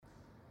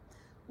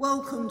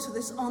Welcome to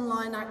this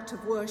online act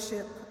of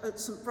worship at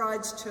St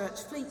Bride's Church,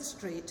 Fleet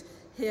Street,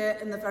 here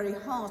in the very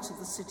heart of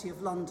the City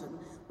of London.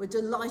 We're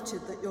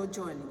delighted that you're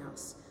joining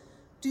us.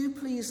 Do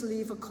please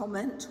leave a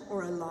comment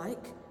or a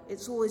like.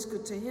 It's always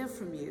good to hear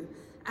from you.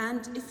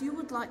 And if you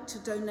would like to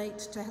donate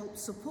to help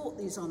support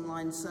these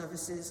online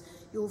services,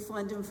 you'll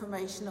find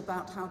information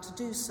about how to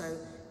do so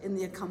in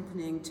the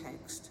accompanying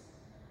text.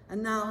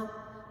 And now,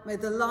 may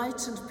the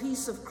light and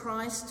peace of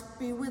Christ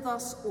be with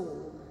us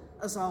all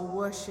as our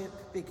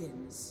worship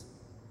begins.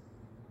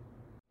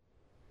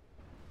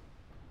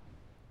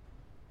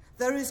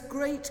 There is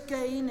great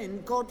gain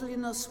in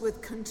godliness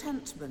with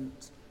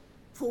contentment,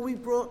 for we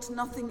brought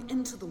nothing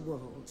into the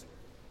world,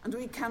 and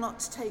we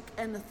cannot take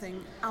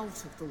anything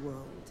out of the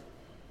world.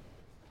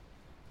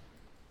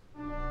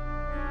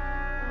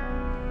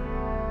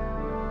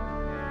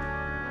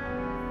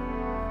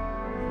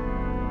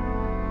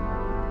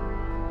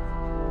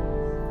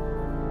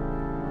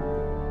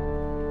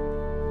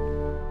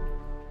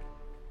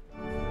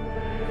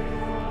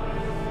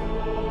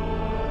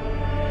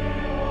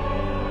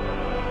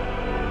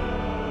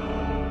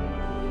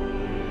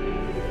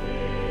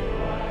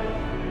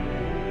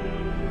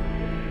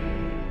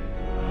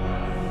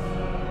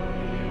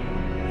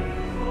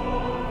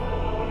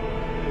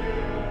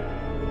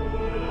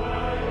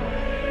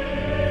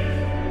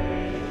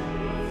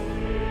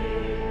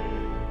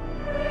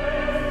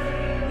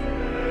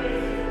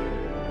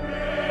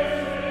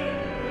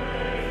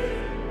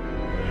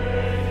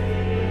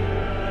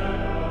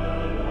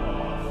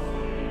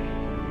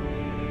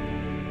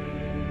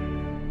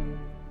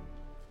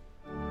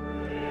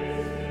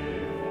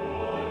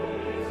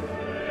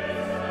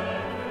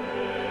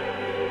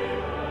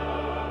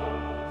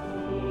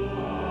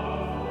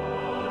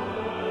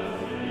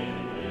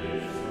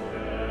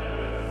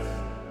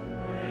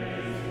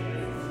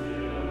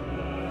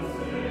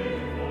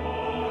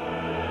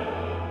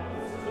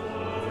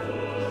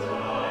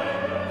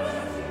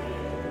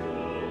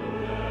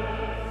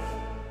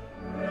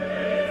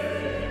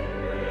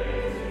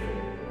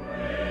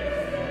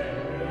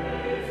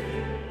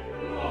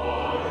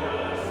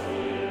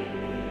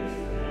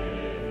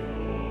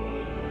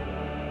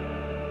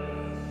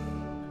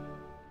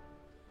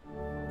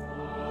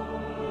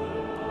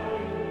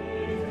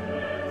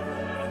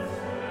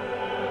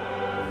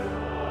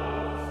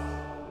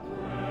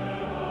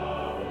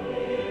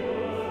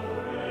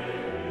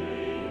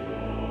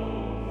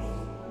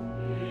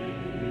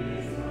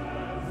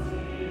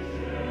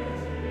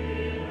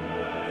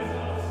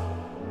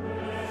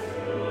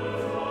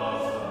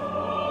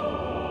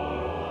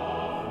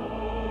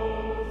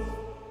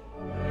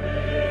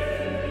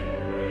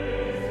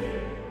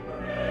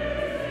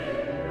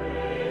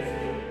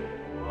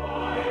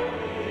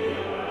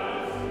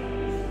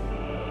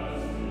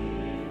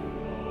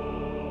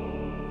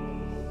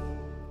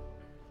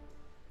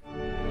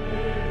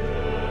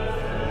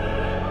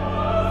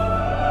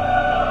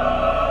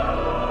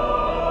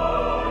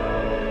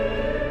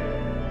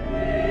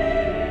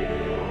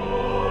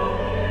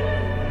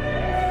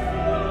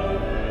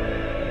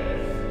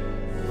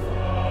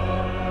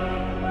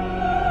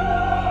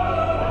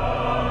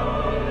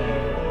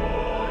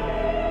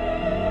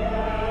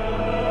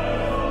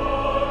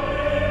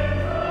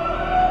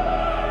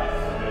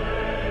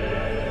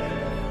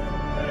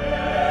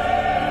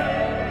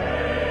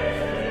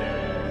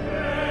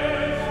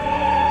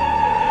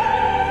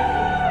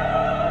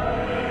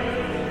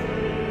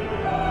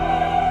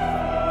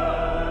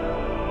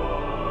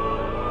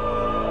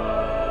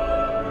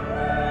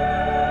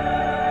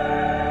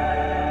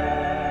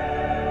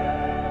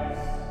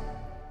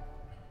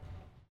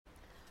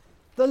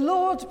 The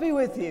Lord be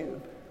with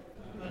you.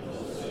 And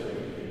also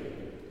with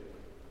you.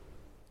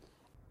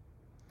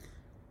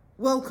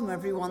 Welcome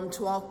everyone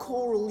to our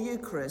choral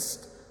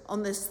Eucharist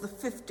on this, the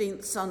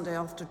 15th Sunday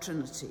after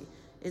Trinity.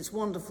 It's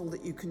wonderful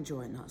that you can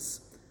join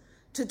us.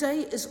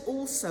 Today is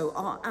also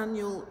our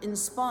annual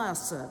Inspire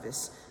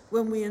service,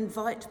 when we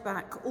invite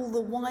back all the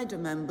wider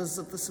members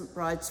of the St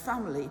Bride's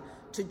family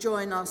to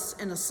join us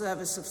in a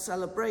service of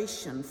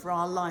celebration for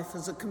our life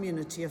as a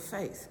community of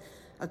faith,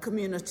 a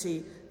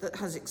community that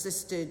has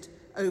existed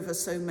over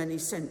so many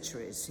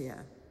centuries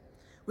here.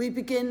 We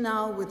begin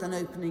now with an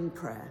opening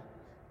prayer.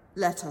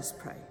 Let us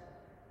pray.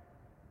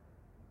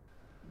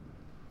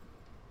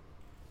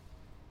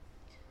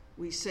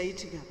 We say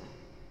together,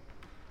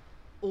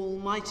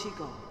 Almighty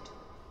God,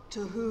 to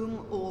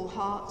whom all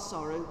hearts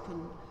are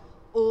open,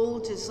 all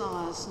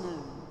desires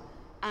known,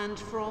 and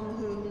from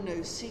whom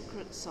no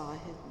secrets are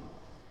hidden,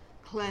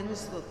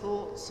 cleanse the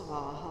thoughts of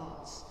our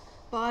hearts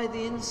by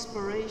the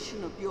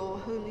inspiration of your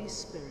Holy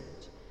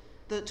Spirit,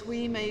 that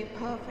we may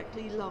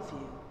perfectly love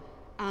you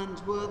and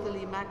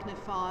worthily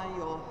magnify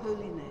your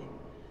holy name,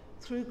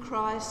 through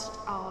Christ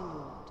our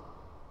Lord.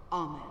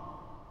 Amen.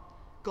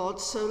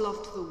 God so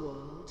loved the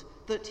world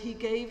that he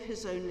gave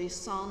his only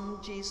Son,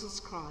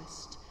 Jesus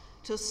Christ,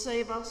 to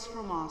save us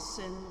from our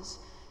sins,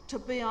 to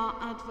be our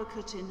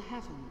advocate in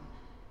heaven,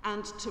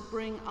 and to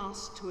bring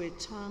us to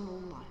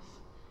eternal life.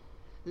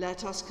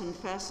 Let us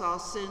confess our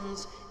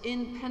sins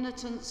in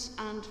penitence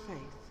and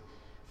faith,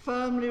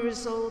 firmly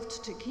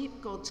resolved to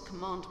keep God's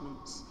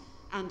commandments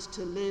and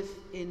to live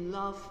in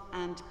love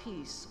and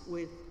peace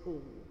with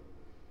all.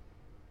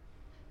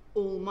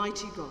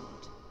 Almighty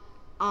God,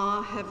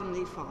 our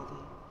Heavenly Father,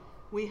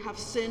 we have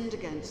sinned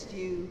against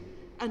you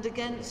and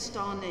against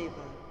our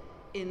neighbour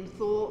in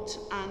thought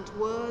and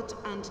word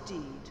and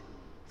deed,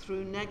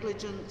 through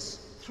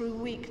negligence, through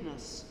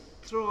weakness,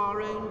 through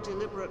our own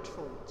deliberate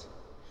fault.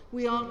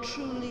 We are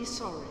truly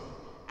sorry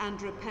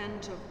and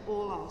repent of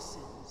all our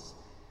sins.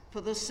 For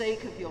the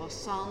sake of your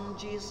Son,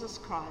 Jesus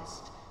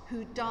Christ,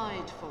 who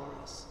died for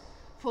us,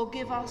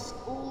 forgive us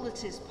all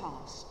that is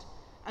past,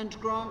 and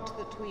grant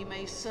that we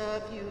may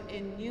serve you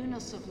in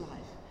newness of life,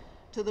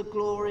 to the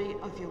glory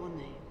of your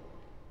name.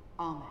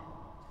 Amen.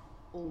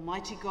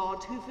 Almighty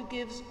God, who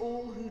forgives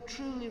all who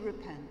truly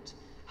repent,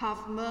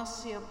 have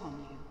mercy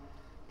upon you,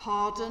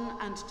 pardon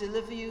and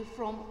deliver you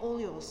from all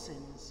your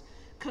sins,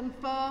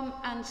 confirm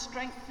and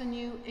strengthen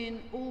you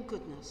in all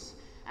goodness,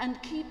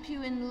 and keep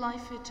you in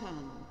life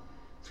eternal,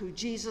 through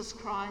Jesus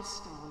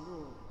Christ our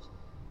Lord.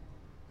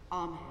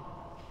 Amen.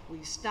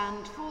 We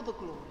stand for the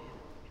Gloria.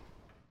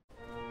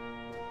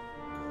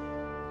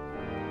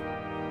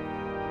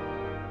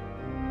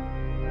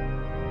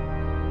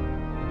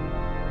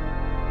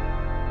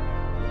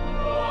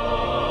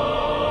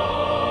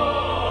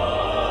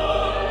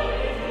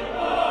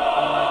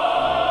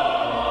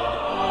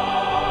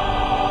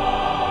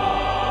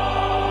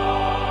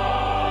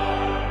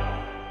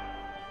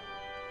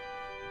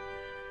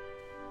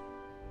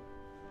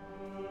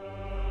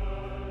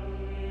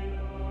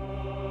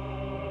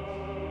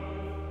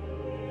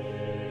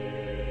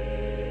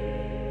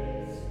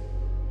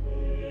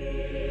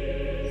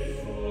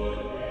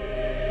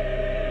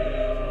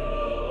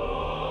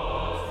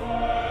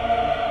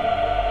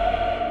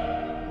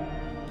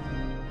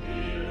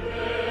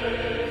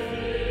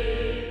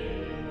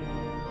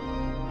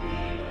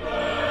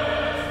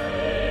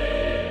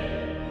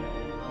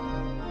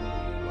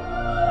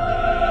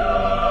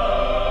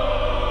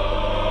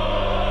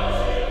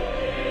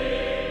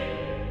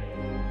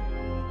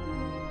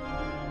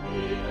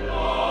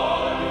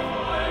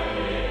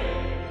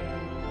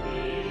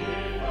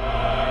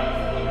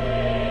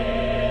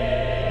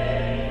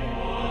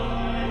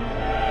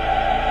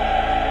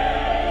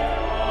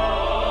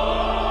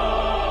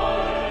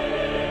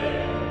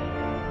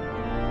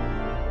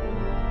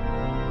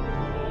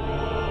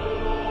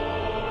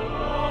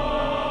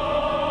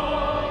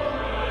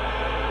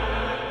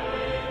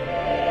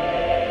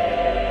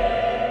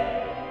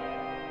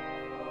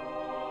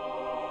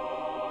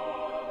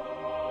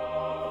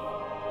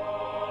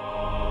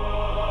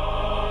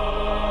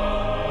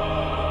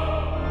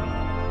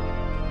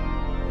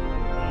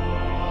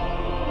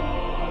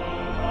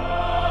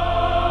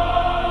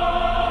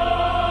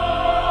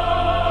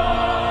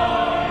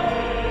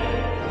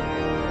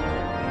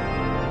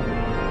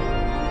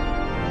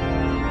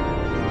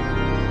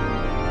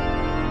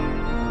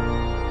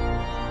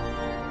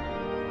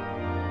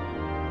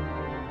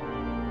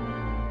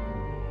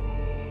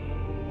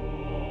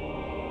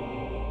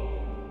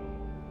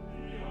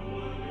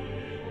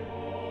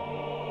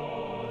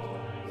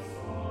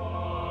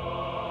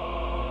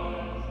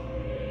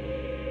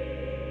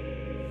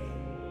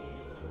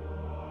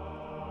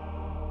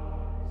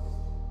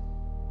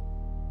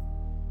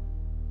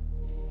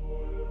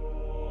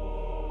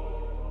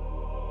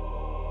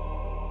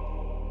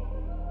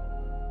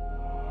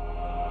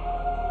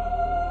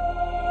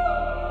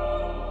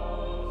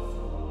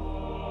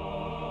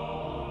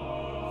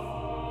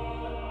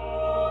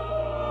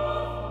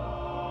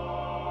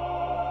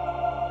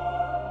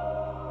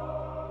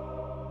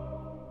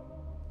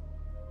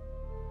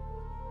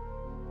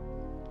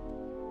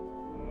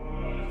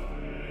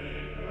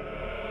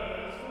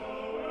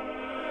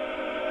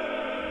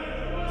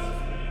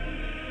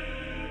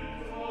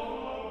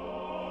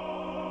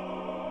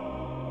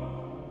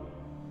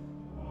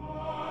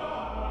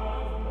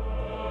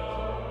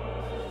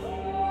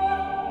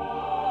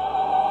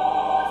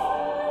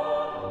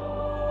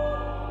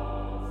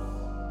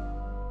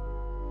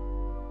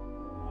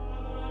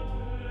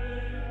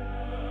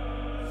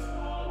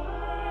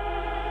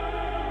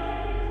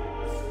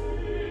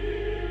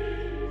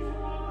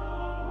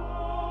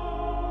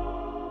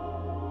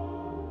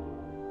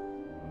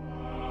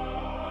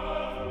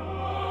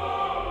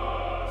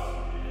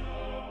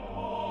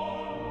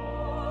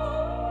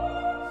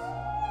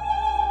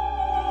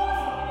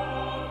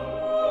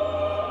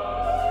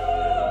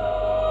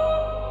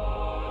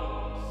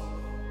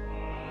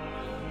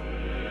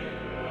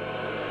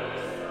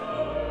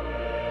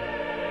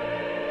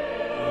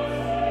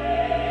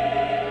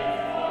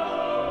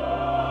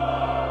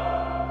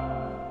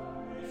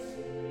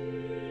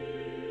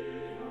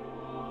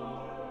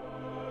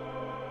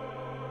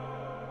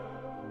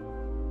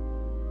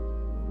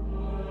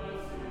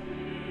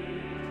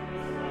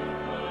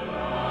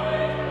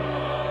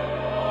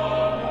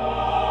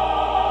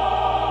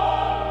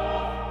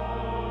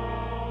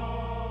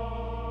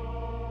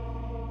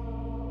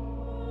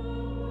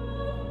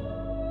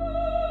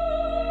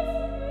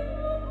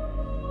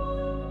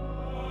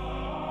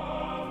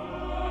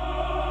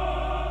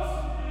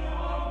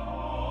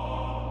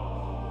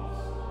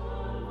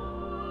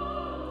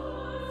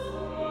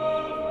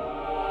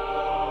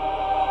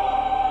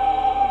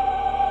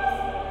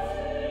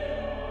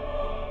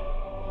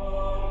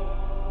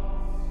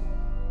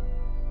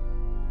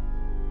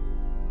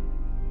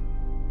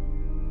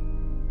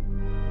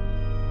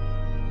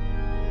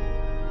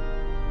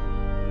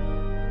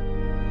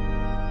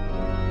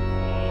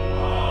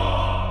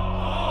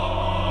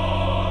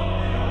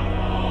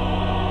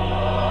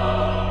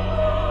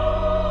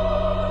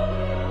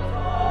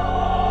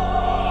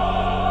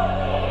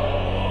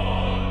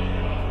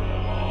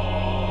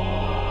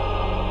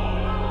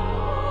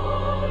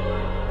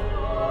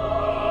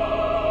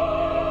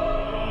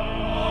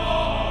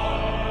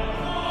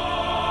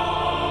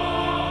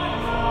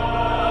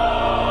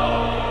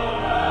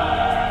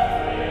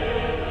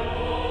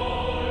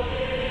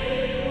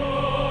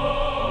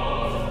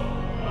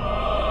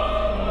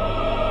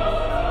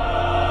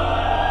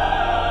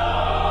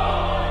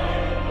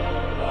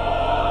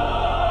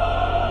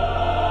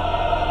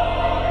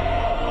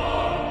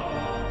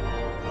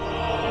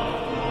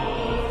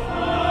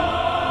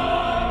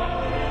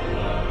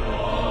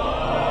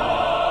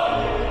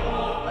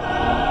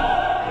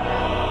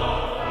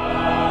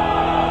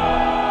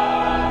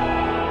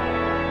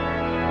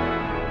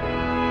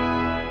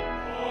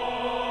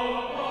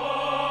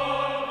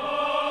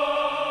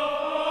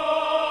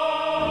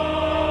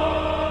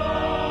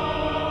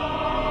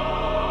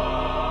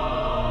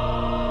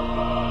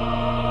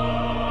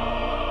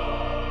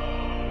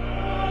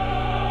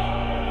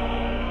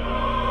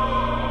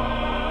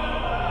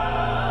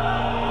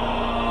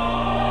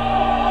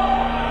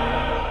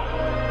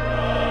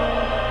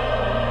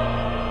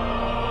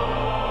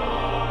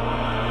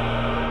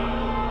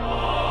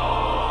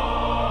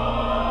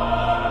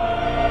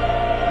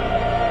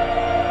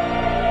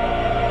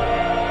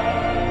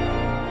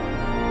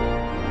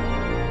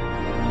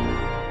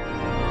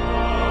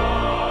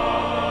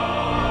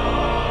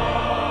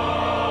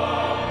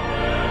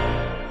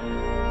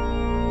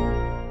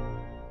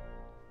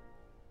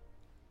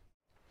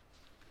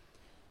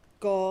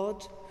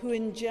 God, who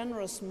in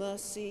generous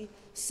mercy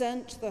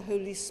sent the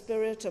Holy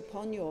Spirit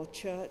upon your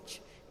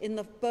church in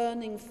the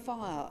burning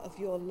fire of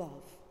your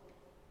love,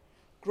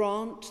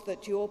 grant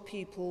that your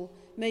people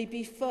may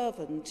be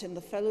fervent in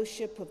the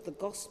fellowship of the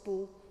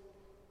gospel,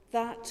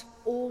 that,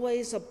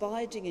 always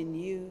abiding in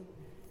you,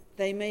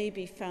 they may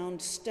be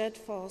found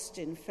steadfast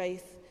in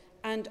faith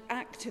and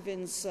active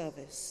in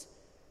service,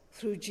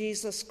 through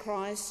Jesus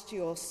Christ,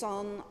 your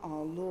Son,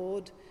 our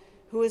Lord,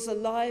 who is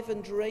alive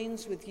and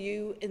reigns with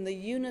you in the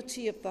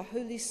unity of the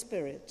Holy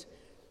Spirit,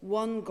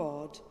 one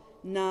God,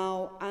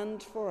 now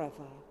and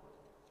forever.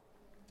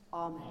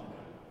 Amen.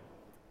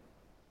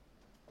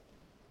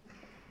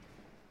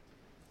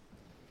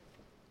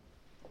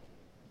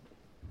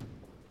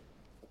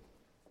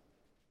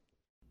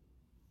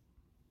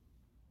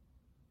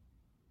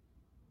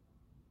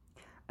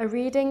 A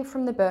reading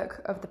from the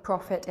book of the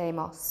prophet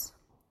Amos.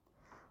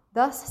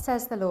 Thus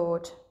says the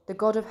Lord, the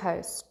God of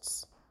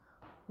hosts,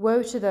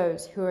 woe to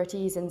those who are at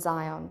ease in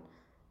Zion,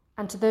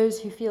 and to those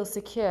who feel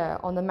secure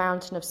on the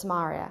mountain of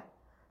Samaria,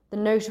 the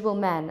notable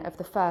men of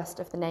the first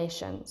of the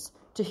nations,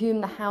 to whom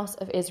the house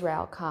of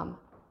Israel come.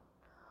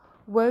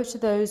 Woe to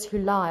those who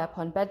lie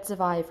upon beds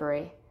of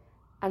ivory,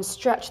 and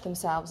stretch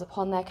themselves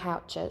upon their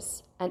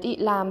couches, and eat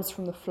lambs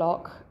from the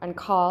flock, and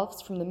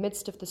calves from the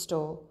midst of the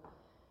stall,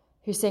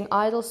 who sing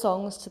idle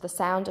songs to the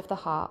sound of the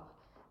harp,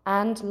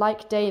 and,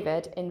 like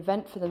David,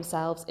 invent for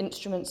themselves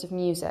instruments of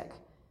music,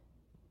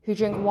 who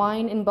drink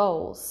wine in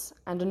bowls,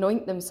 and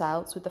anoint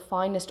themselves with the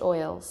finest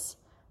oils,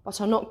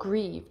 but are not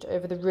grieved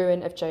over the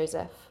ruin of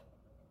Joseph.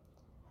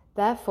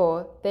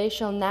 Therefore they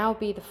shall now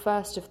be the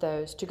first of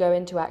those to go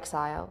into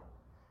exile,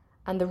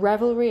 and the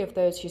revelry of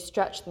those who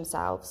stretch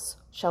themselves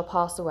shall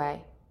pass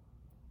away.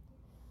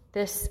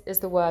 This is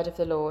the word of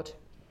the Lord.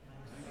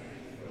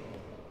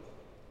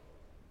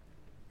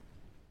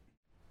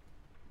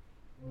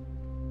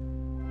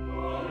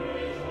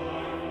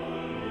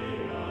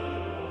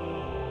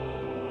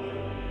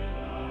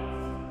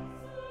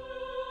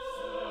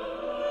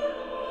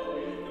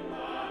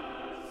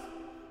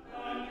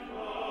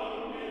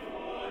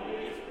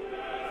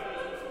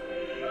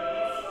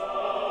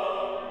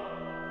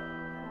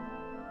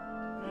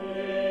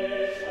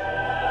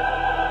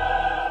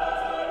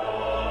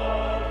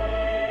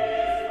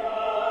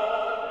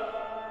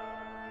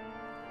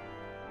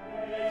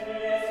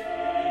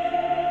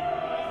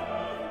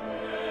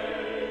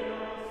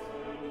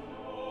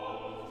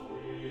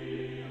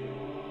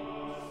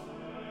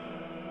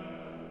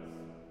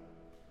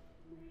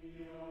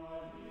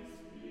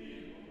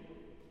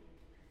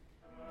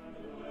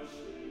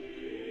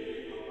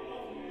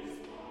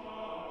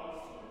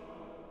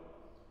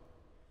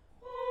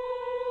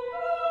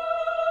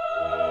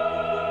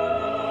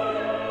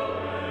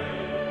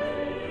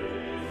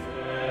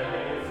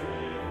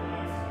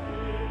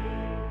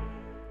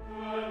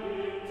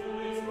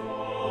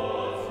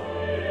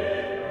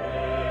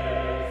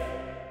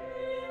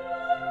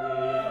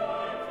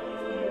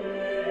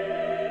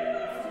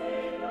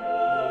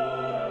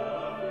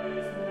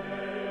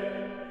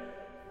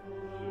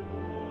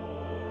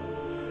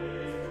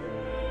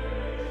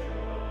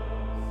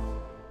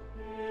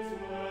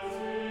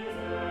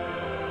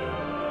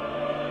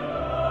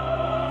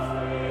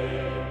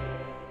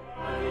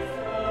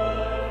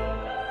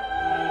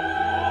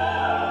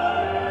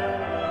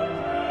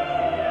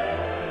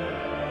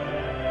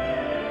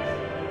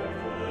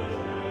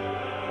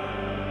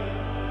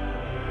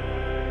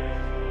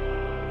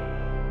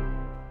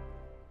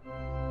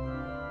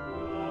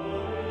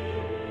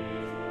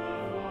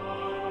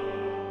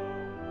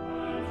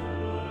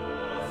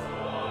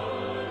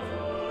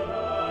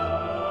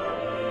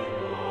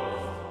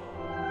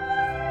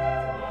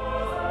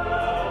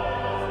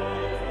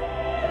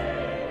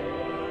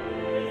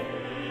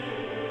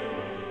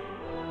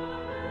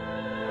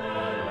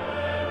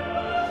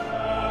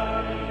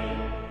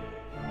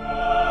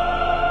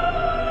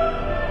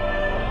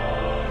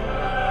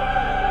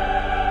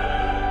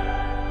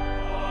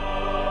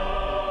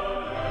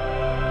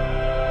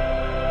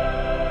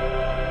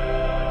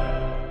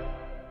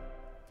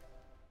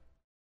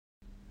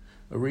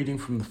 A reading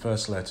from the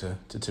first letter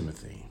to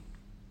Timothy.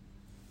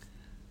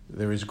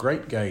 There is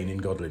great gain in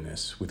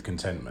godliness with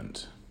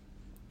contentment,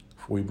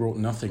 for we brought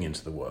nothing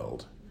into the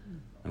world,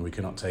 and we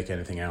cannot take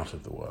anything out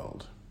of the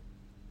world.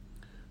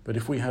 But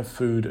if we have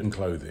food and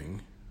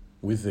clothing,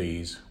 with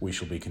these we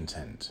shall be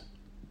content.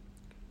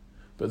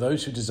 But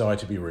those who desire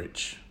to be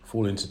rich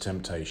fall into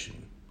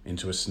temptation,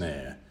 into a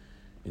snare,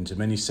 into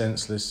many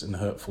senseless and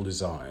hurtful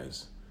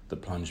desires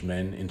that plunge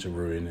men into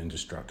ruin and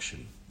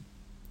destruction.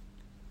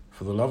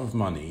 For the love of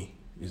money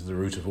is the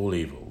root of all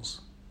evils.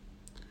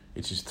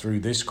 It is through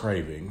this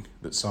craving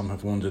that some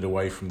have wandered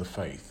away from the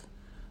faith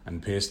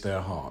and pierced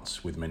their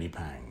hearts with many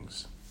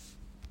pangs.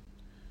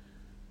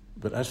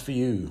 But as for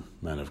you,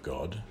 man of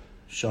God,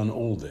 shun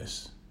all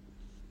this.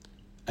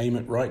 Aim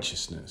at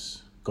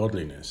righteousness,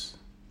 godliness,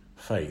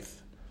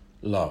 faith,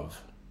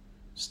 love,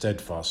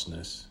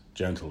 steadfastness,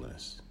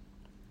 gentleness.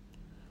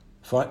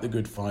 Fight the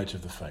good fight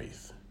of the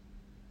faith.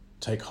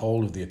 Take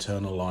hold of the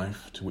eternal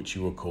life to which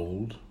you were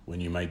called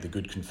when you made the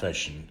good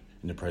confession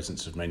in the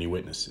presence of many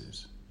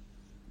witnesses.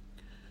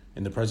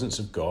 In the presence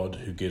of God,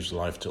 who gives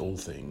life to all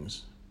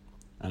things,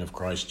 and of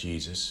Christ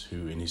Jesus,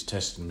 who in his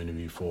testimony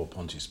before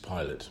Pontius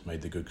Pilate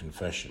made the good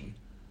confession,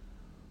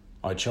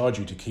 I charge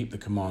you to keep the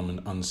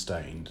commandment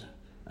unstained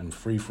and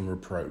free from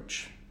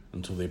reproach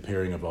until the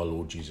appearing of our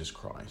Lord Jesus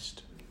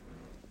Christ.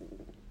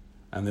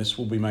 And this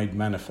will be made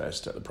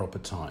manifest at the proper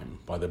time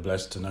by the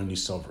blessed and only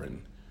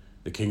Sovereign,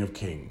 the King of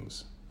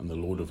Kings and the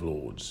Lord of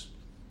Lords,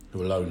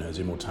 who alone has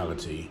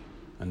immortality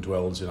and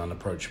dwells in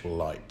unapproachable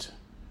light,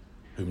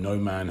 whom no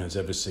man has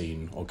ever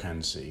seen or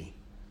can see.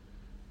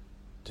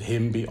 To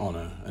him be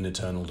honour and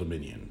eternal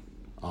dominion.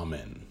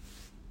 Amen.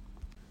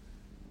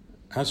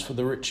 As for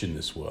the rich in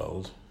this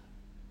world,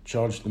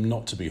 charge them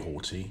not to be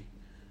haughty,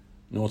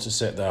 nor to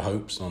set their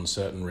hopes on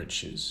certain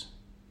riches,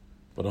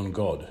 but on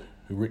God,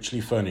 who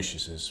richly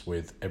furnishes us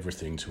with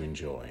everything to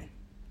enjoy.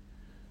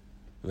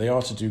 They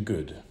are to do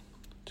good,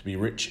 to be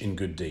rich in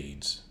good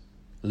deeds,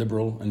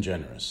 liberal and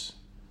generous,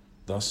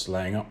 thus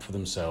laying up for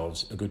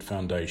themselves a good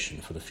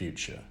foundation for the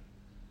future,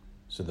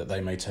 so that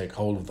they may take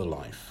hold of the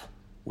life,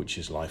 which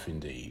is life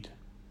indeed.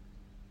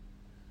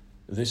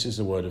 This is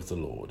the word of the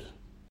Lord.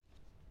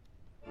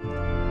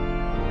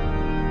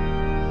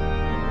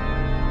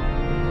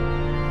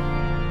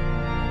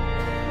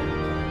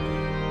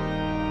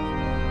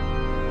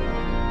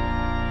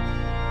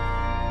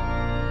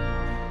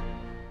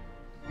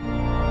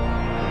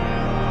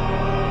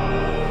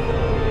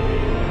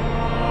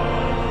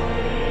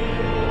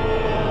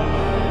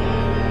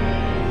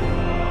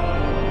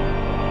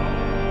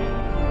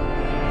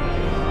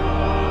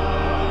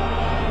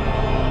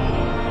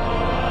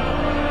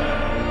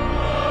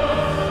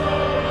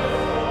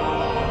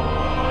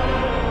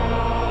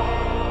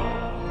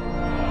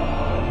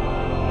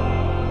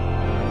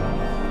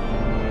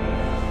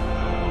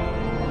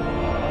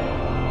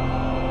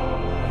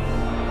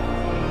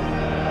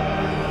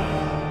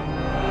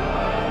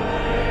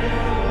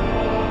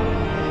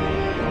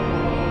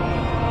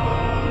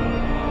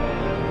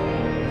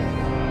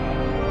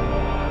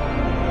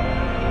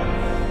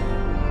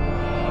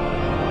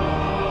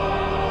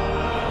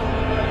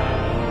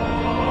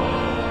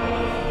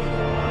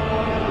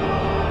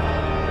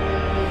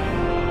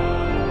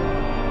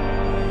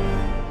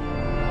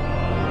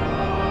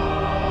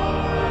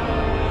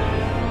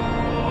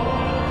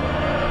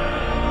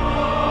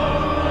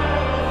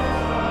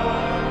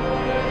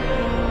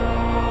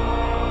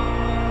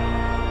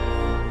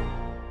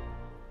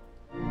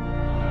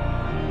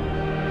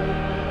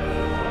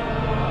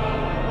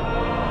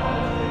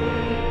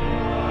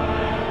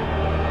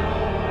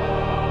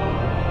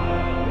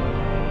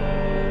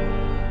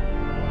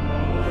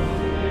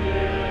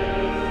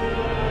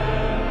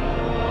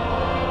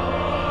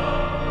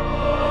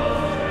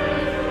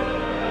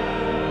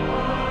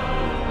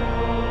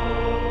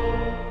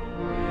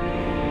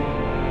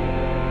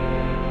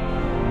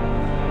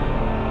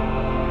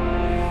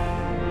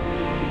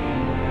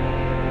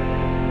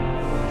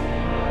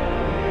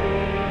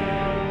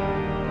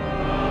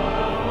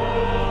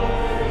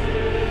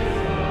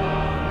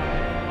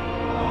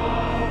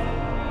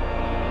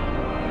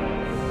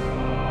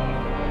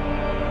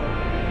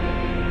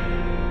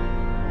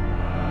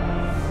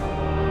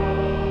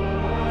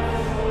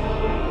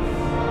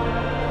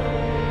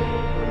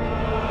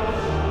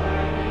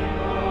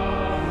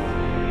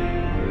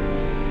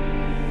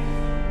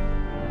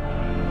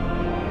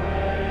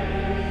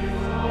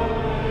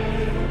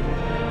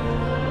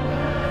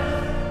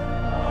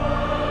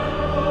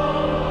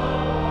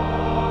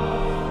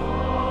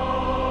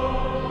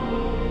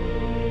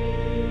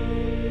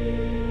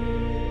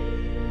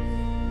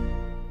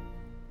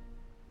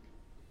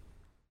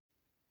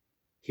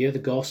 Hear the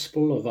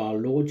Gospel of our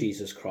Lord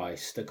Jesus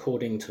Christ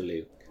according to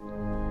Luke.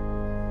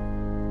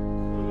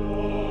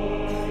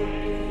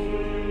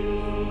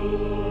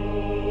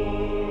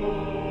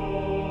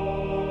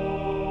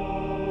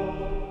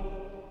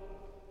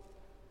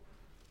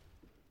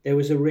 There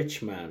was a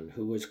rich man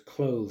who was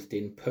clothed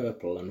in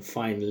purple and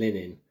fine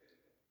linen,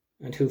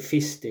 and who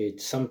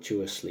feasted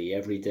sumptuously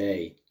every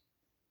day.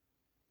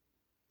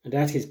 And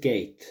at his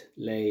gate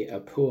lay a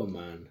poor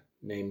man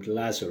named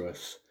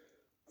Lazarus,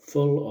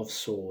 full of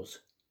sores,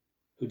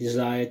 who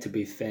desired to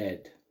be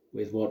fed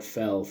with what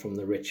fell from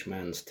the rich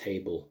man's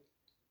table.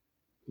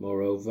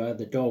 Moreover,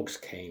 the dogs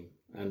came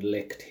and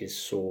licked his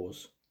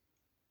sores.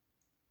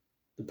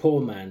 The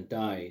poor man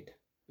died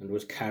and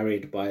was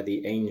carried by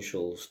the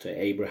angels to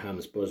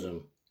Abraham's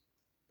bosom.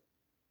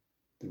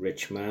 The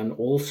rich man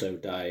also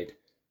died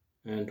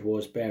and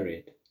was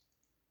buried.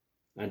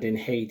 And in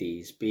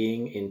Hades,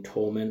 being in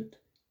torment,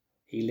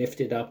 he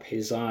lifted up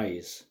his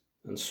eyes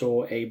and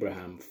saw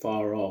Abraham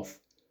far off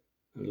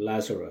and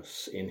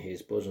Lazarus in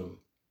his bosom.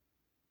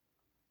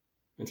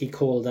 And he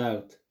called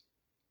out,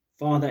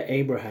 Father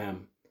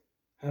Abraham,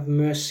 have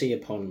mercy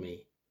upon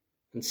me,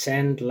 and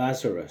send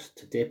Lazarus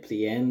to dip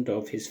the end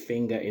of his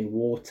finger in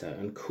water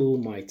and cool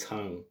my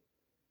tongue,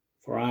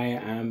 for I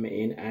am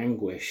in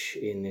anguish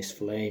in this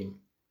flame.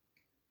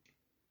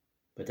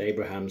 But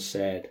Abraham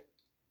said,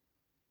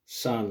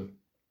 Son,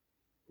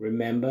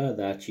 remember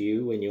that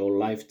you in your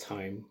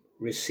lifetime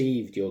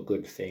received your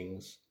good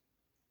things,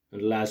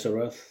 and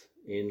Lazarus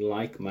in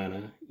like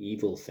manner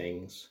evil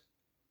things.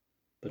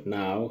 But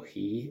now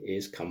he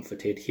is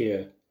comforted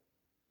here,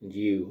 and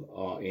you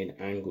are in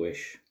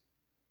anguish.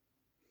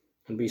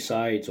 And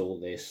besides all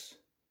this,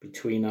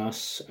 between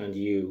us and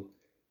you,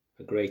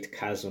 a great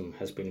chasm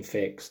has been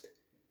fixed,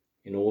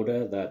 in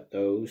order that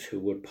those who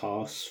would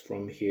pass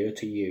from here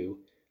to you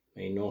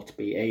may not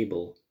be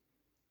able,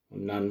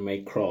 and none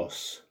may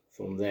cross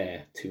from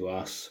there to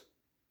us.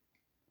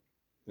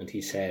 And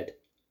he said,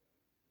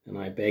 And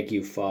I beg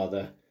you,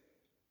 Father,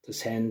 to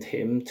send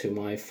him to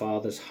my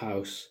father's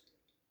house,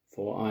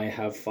 for I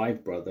have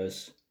 5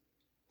 brothers,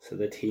 so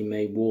that he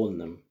may warn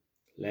them,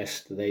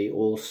 lest they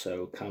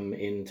also come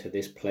into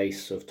this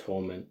place of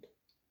torment.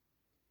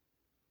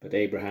 But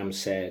Abraham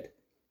said,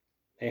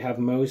 They have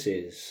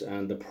Moses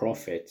and the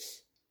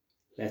prophets,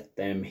 let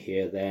them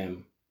hear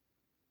them.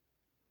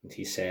 And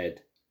he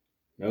said,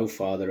 No,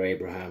 Father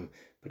Abraham,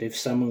 but if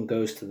someone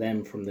goes to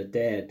them from the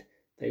dead,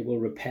 they will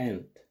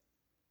repent.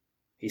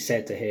 He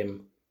said to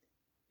him,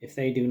 If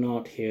they do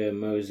not hear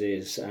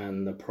Moses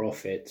and the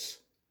prophets,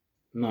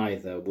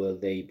 neither will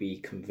they be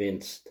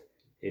convinced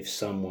if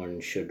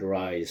someone should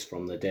rise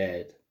from the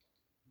dead.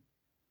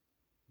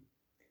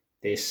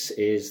 This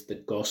is the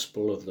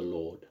gospel of the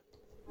Lord.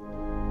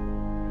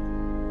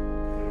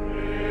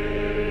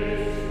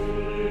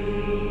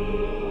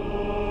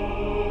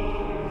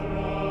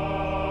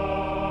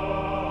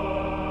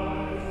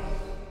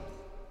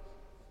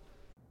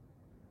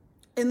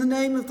 In the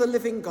name of the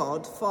living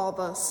God,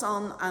 Father,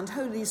 Son, and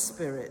Holy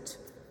Spirit.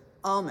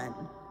 Amen.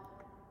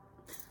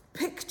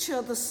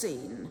 Picture the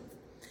scene.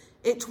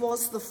 It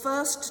was the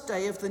first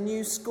day of the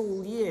new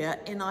school year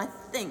in, I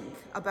think,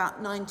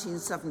 about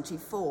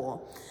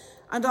 1974,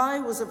 and I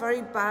was a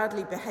very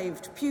badly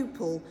behaved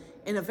pupil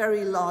in a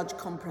very large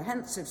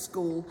comprehensive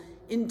school,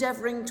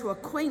 endeavouring to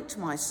acquaint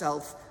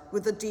myself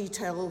with the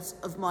details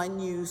of my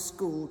new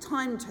school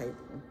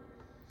timetable.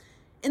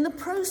 In the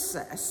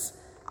process,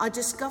 I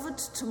discovered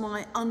to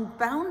my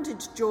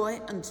unbounded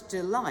joy and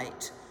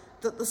delight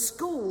that the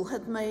school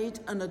had made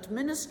an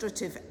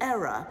administrative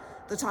error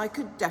that I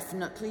could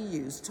definitely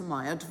use to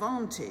my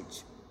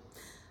advantage.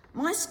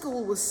 My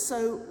school was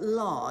so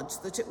large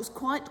that it was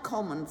quite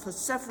common for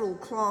several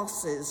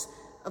classes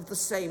of the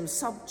same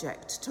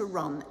subject to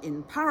run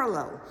in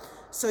parallel,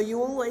 so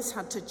you always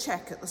had to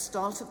check at the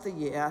start of the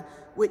year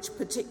which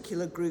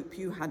particular group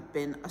you had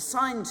been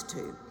assigned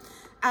to.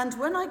 And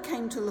when I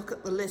came to look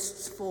at the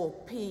lists for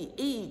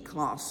PE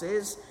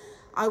classes,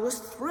 I was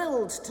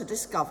thrilled to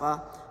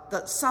discover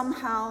that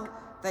somehow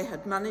they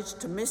had managed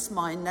to miss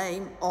my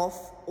name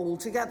off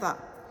altogether.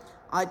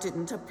 I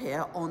didn't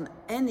appear on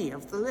any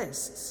of the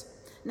lists.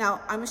 Now,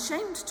 I'm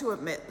ashamed to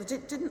admit that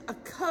it didn't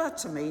occur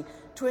to me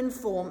to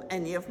inform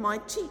any of my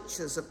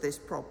teachers of this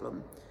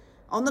problem.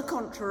 On the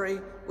contrary,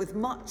 with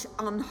much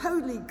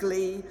unholy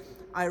glee,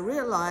 I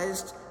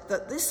realised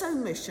that this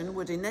omission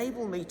would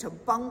enable me to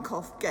bunk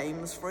off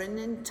games for an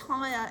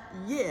entire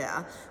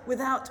year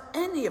without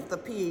any of the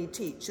PE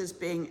teachers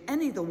being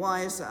any the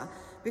wiser,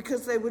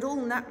 because they would all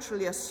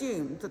naturally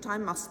assume that I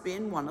must be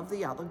in one of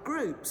the other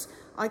groups.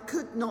 I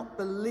could not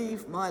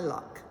believe my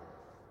luck.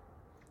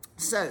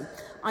 So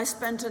I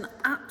spent an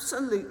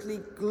absolutely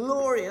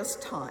glorious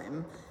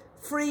time,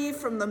 free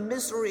from the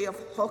misery of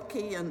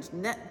hockey and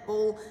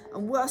netball,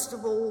 and worst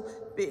of all,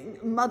 being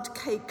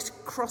mud-caked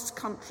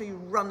cross-country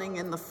running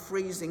in the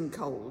freezing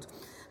cold.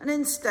 And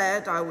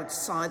instead, I would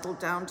sidle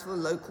down to the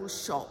local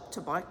shop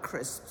to buy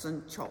crisps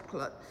and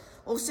chocolate,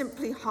 or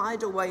simply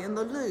hide away in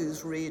the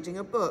loos reading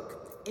a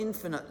book,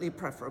 infinitely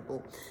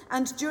preferable.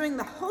 And during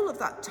the whole of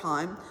that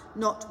time,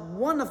 not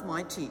one of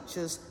my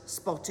teachers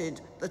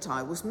spotted that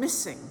I was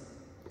missing.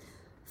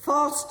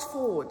 Fast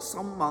forward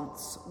some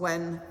months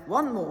when,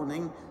 one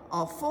morning,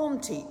 our form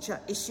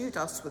teacher issued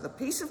us with a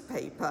piece of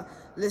paper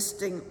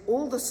listing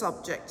all the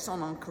subjects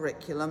on our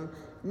curriculum,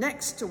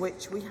 next to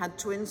which we had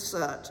to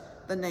insert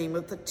the name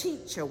of the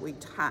teacher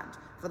we'd had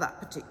for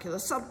that particular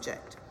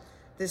subject.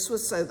 This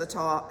was so that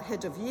our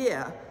head of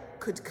year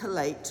could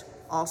collate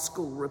our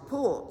school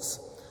reports.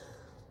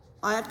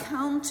 I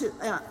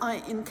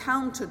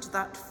encountered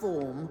that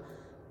form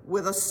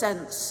with a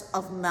sense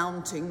of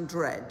mounting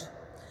dread,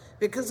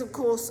 because of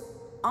course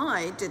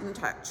I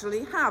didn't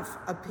actually have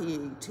a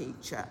PE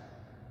teacher.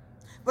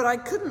 But I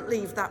couldn't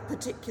leave that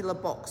particular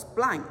box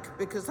blank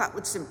because that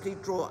would simply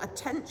draw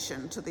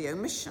attention to the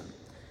omission.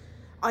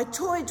 I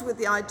toyed with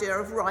the idea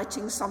of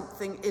writing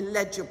something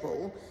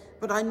illegible,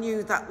 but I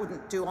knew that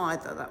wouldn't do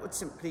either. That would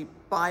simply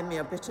buy me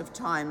a bit of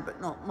time,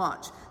 but not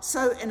much.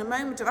 So in a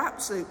moment of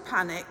absolute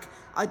panic,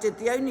 I did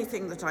the only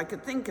thing that I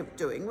could think of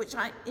doing, which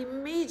I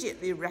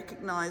immediately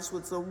recognized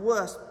was the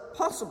worst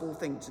possible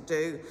thing to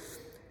do,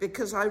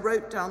 because I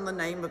wrote down the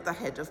name of the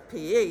head of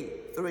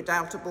PE, the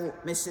redoubtable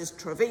Mrs.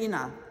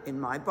 Trevina, in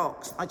my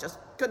box. I just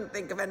couldn't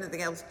think of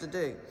anything else to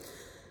do.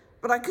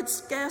 But I could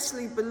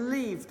scarcely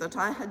believe that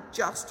I had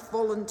just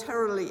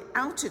voluntarily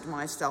outed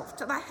myself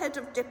to the head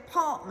of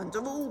department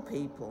of all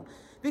people,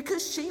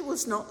 because she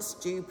was not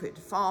stupid,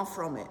 far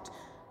from it.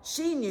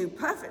 She knew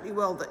perfectly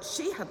well that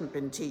she hadn't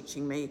been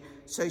teaching me,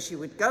 so she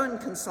would go and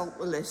consult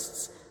the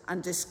lists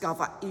and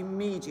discover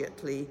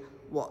immediately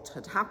what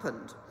had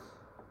happened.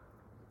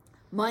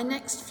 My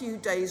next few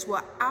days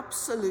were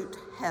absolute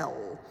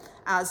hell,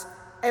 as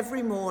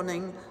every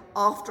morning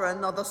after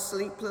another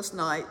sleepless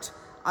night,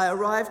 I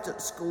arrived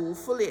at school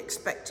fully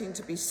expecting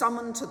to be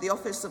summoned to the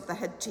office of the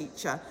head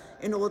teacher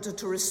in order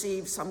to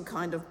receive some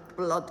kind of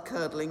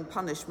blood-curdling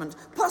punishment,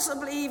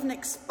 possibly even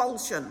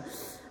expulsion.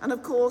 And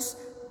of course,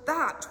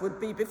 that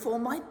would be before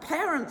my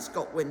parents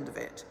got wind of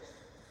it.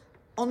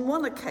 On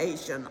one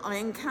occasion, I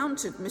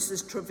encountered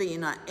Mrs.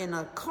 Trevena in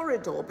a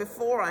corridor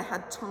before I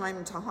had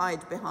time to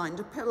hide behind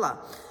a pillar.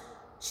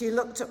 She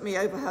looked at me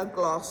over her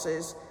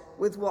glasses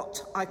with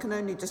what I can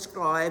only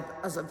describe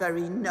as a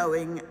very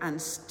knowing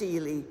and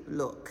steely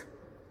look.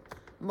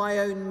 My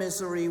own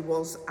misery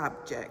was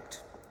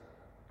abject.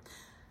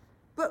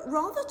 But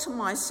rather to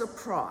my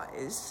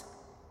surprise,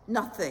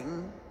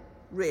 nothing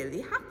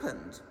really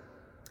happened.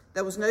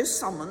 There was no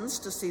summons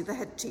to see the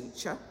head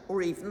teacher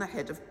or even the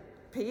head of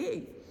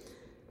PE.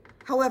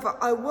 However,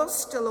 I was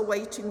still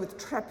awaiting with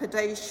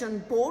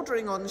trepidation,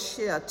 bordering on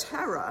sheer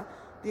terror,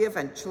 the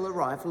eventual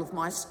arrival of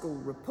my school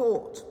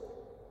report.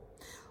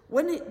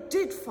 When it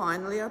did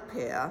finally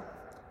appear,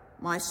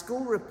 my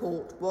school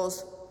report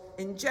was,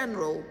 in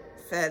general,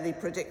 fairly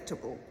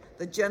predictable.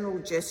 The general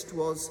gist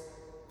was,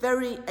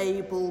 very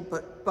able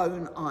but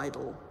bone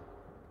idle.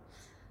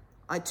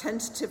 I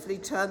tentatively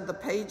turned the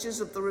pages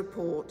of the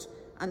report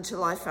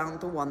until I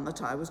found the one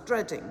that I was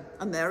dreading,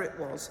 and there it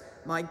was,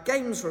 my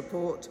games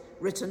report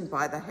written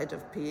by the head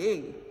of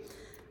PE.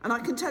 And I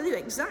can tell you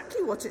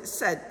exactly what it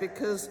said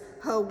because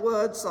her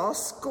words are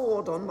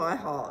scored on my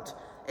heart.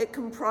 It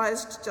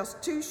comprised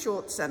just 2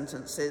 short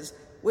sentences,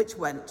 which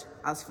went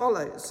as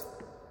follows,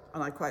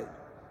 and I quote,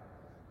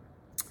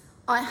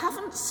 "I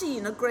haven't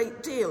seen a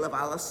great deal of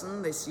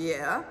Alison this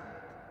year,"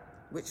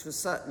 which was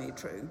certainly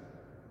true.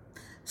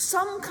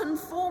 "Some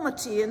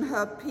conformity in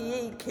her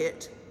PE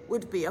kit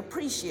would be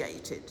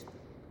appreciated."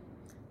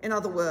 In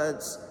other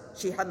words,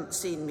 she hadn't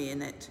seen me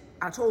in it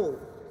at all.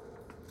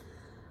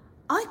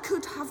 I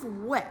could have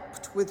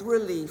wept with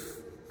relief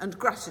and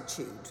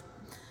gratitude,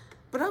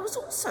 but I was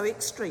also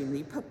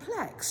extremely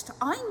perplexed.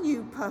 I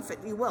knew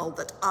perfectly well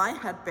that I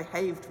had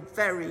behaved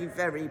very,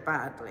 very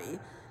badly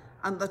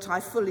and that I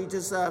fully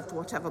deserved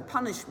whatever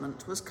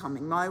punishment was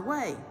coming my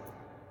way.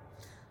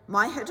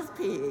 My head of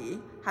PE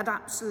had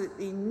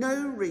absolutely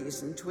no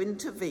reason to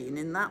intervene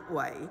in that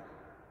way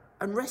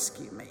and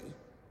rescue me.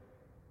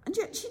 And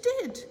yet she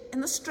did.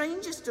 In the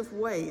strangest of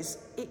ways,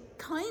 it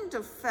kind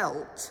of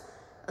felt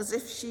as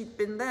if she'd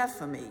been there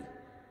for me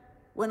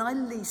when I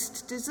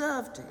least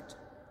deserved it.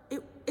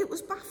 It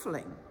was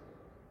baffling.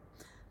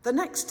 The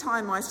next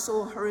time I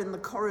saw her in the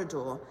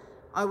corridor,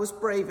 I was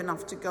brave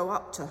enough to go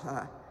up to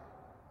her.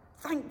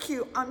 "Thank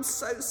you, I'm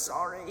so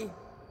sorry,"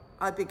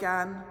 I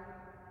began.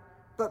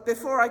 But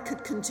before I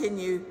could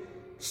continue,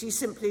 she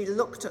simply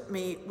looked at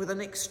me with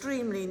an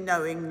extremely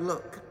knowing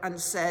look and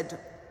said,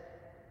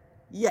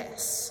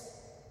 "Yes,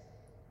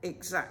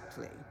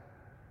 exactly."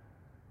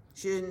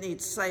 She didn't need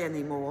to say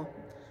any more.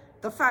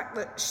 The fact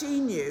that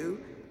she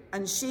knew,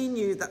 and she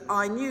knew that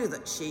I knew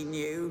that she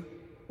knew,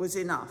 was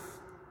enough.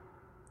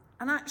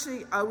 And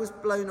actually, I was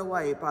blown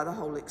away by the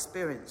whole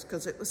experience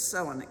because it was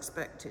so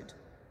unexpected.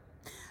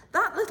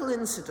 That little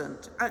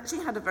incident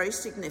actually had a very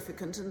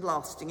significant and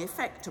lasting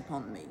effect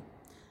upon me.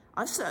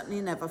 I've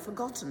certainly never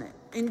forgotten it.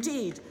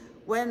 Indeed,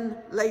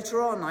 when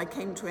later on I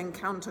came to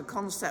encounter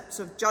concepts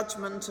of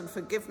judgment and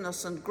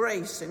forgiveness and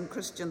grace in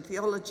Christian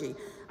theology,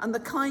 and the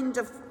kind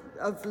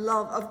of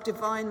love, of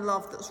divine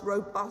love that's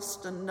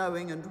robust and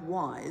knowing and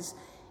wise,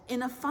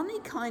 in a funny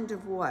kind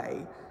of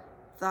way,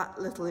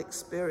 that little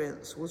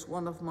experience was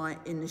one of my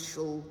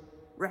initial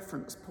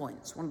reference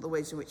points, one of the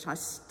ways in which I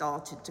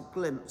started to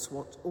glimpse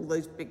what all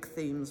those big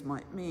themes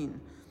might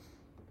mean.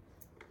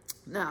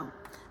 Now,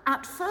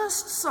 at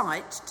first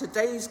sight,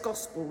 today's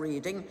gospel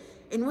reading,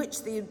 in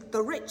which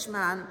the rich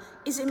man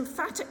is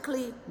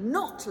emphatically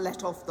not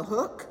let off the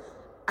hook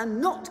and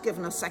not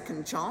given a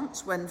second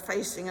chance when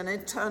facing an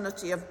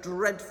eternity of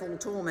dreadful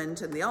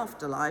torment in the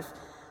afterlife,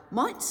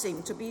 might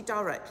seem to be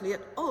directly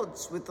at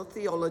odds with the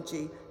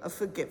theology of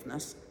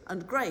forgiveness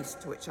and grace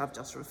to which I've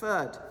just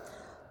referred.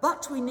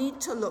 But we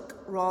need to look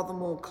rather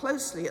more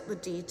closely at the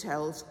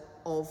details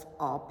of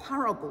our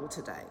parable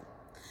today,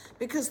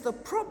 because the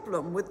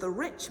problem with the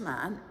rich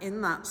man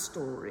in that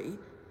story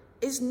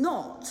is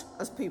not,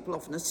 as people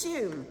often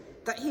assume,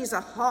 that he's a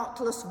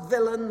heartless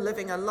villain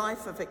living a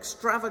life of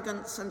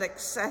extravagance and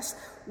excess,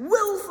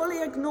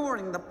 willfully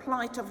ignoring the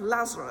plight of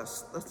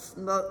Lazarus,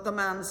 the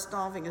man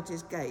starving at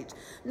his gate.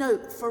 No,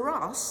 for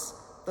us,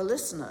 the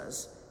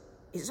listeners,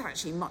 it's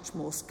actually much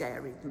more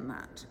scary than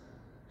that.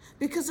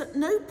 Because at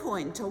no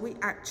point are we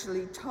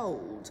actually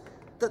told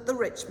that the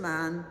rich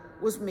man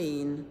was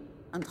mean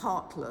and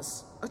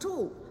heartless at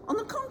all. On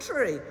the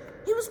contrary,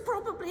 he was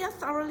probably a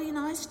thoroughly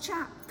nice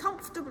chap,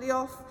 comfortably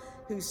off,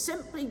 who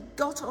simply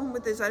got on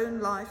with his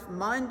own life,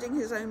 minding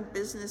his own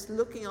business,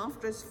 looking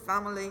after his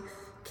family,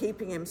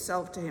 keeping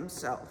himself to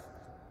himself.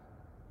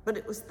 But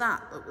it was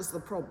that was the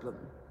problem.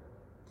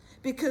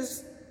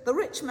 Because the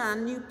rich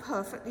man knew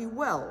perfectly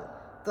well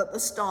that the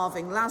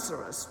starving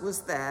Lazarus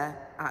was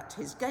there at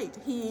his gate.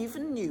 He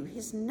even knew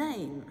his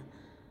name.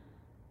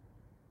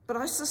 But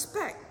I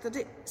suspect that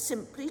it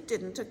simply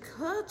didn't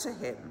occur to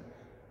him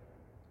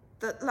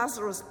that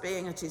Lazarus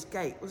being at his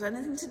gate was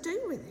anything to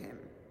do with him.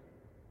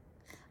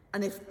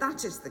 And if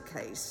that is the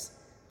case,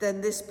 then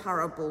this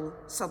parable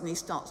suddenly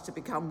starts to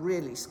become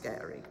really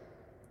scary.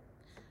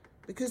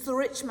 Because the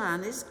rich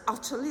man is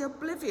utterly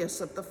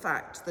oblivious of the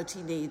fact that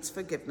he needs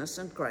forgiveness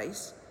and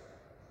grace,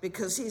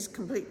 because he's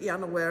completely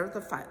unaware of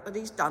the fact that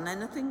he's done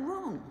anything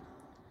wrong.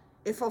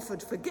 If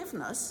offered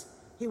forgiveness,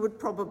 he would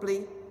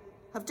probably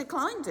have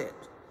declined it,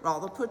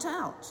 rather put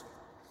out.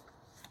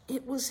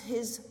 It was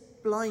his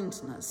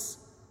blindness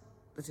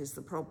that is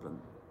the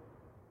problem.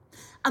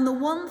 And the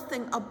one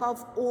thing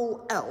above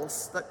all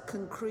else that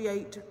can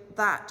create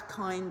that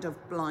kind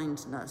of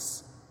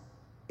blindness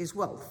is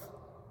wealth.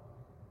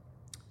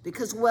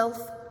 Because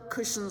wealth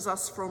cushions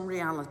us from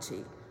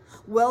reality.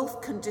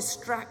 Wealth can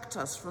distract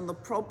us from the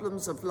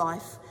problems of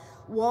life,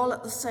 while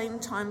at the same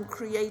time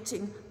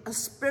creating a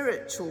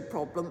spiritual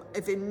problem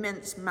of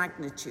immense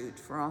magnitude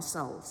for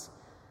ourselves.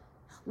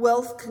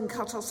 Wealth can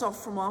cut us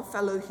off from our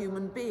fellow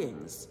human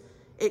beings.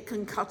 It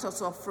can cut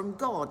us off from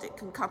God. It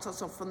can cut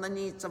us off from the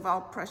needs of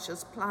our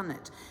precious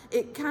planet.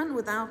 It can,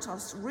 without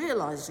us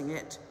realizing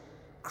it,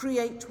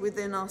 create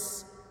within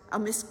us a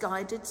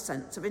misguided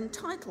sense of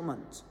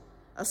entitlement,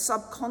 a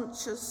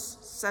subconscious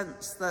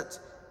sense that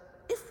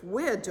if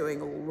we're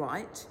doing all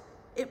right,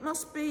 it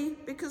must be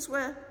because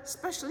we're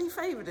specially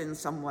favored in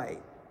some way.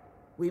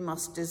 We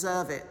must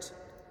deserve it.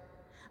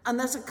 And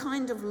there's a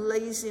kind of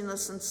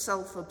laziness and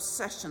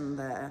self-obsession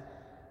there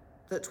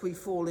that we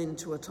fall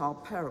into at our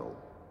peril.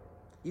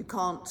 You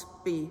can't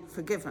be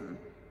forgiven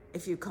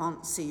if you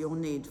can't see your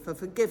need for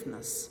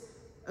forgiveness,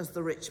 as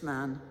the rich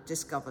man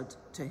discovered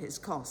to his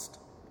cost.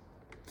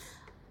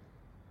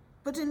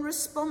 But in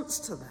response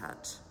to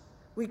that,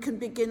 we can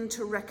begin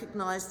to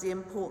recognize the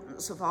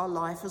importance of our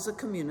life as a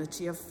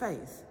community of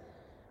faith,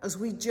 as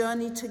we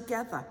journey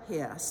together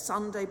here,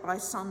 Sunday by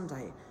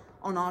Sunday,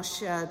 on our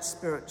shared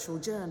spiritual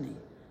journey.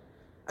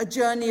 A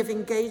journey of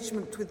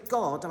engagement with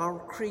God, our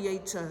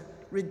Creator,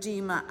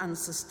 Redeemer, and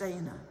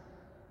Sustainer.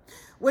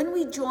 When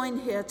we join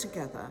here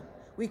together,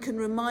 we can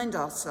remind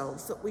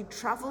ourselves that we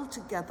travel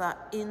together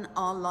in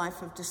our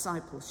life of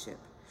discipleship.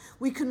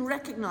 We can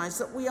recognize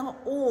that we are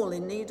all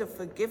in need of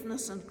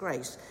forgiveness and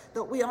grace,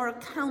 that we are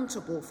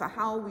accountable for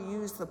how we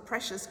use the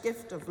precious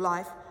gift of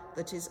life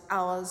that is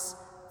ours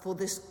for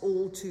this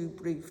all too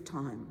brief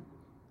time.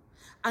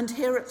 And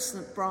here at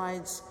St.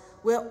 Bride's,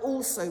 we're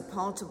also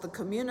part of the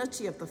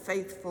community of the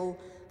faithful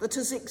that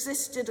has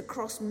existed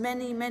across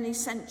many, many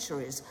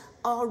centuries.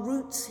 Our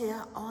roots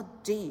here are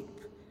deep.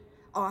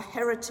 Our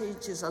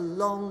heritage is a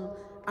long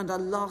and a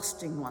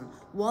lasting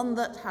one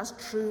that has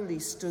truly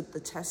stood the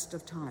test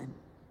of time.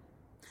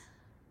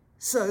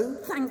 So,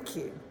 thank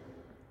you.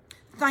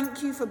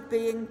 Thank you for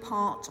being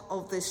part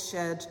of this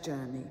shared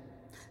journey.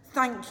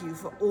 Thank you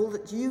for all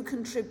that you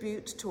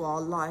contribute to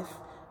our life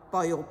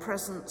by your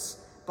presence,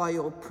 by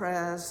your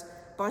prayers,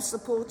 by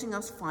supporting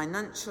us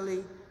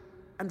financially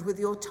and with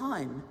your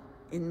time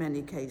in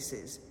many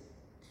cases.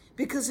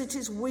 Because it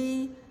is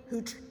we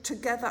who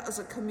together as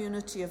a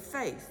community of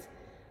faith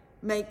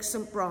make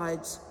St.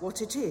 Bride's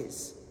what it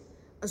is,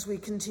 as we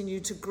continue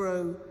to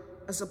grow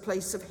as a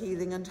place of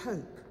healing and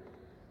hope,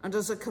 and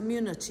as a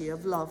community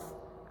of love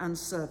and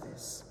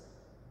service.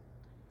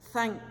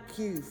 Thank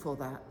you for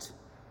that,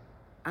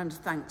 and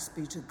thanks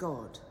be to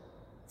God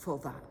for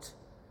that.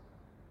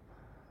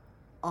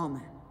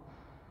 Amen.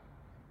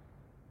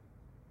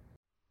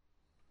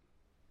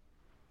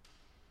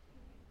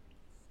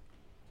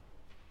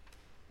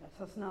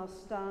 Let us now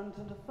stand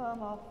and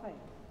affirm our faith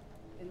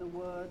in the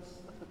words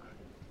of the Creed.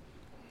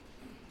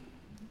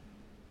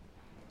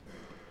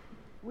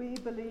 We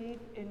believe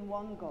in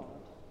one God,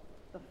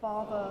 the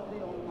Father,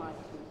 the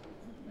Almighty,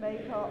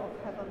 maker of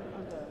heaven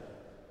and earth,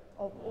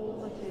 of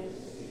all that is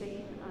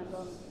seen and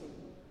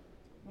unseen.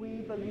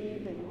 We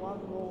believe in one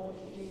Lord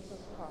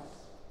Jesus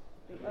Christ,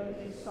 the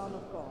only Son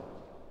of God,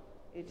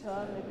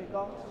 eternally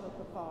begotten of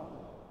the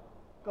Father,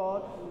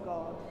 God from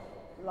God,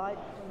 light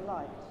from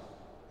light,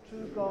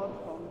 true God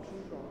from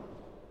true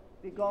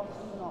God,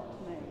 begotten, not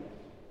made,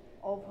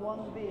 of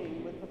one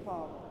being with the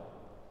Father.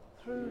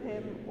 Through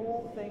him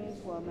all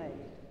things were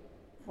made.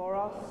 For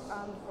us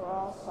and for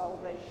our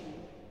salvation,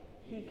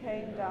 he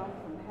came down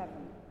from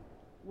heaven,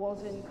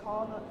 was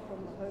incarnate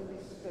from the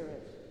Holy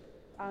Spirit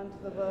and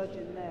the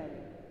Virgin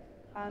Mary,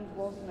 and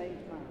was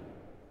made man.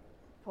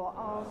 For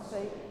our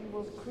sake he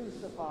was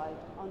crucified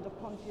under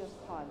Pontius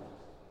Pilate.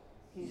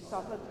 He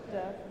suffered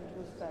death and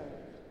was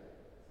buried.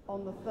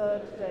 On the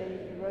third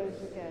day he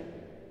rose again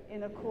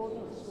in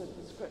accordance with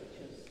the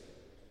Scriptures.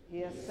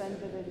 He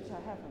ascended into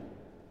heaven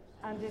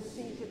and is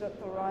seated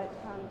at the right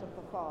hand of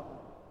the Father.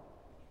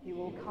 He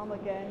will come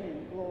again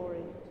in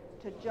glory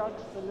to judge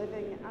the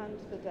living and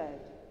the dead,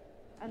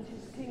 and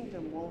his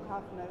kingdom will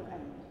have no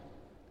end.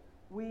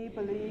 We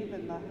believe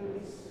in the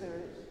Holy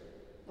Spirit,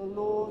 the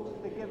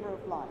Lord, the giver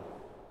of life,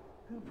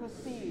 who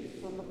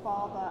proceeds from the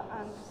Father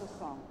and the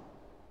Son,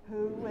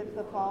 who with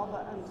the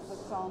Father and the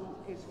Son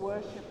is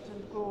worshipped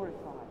and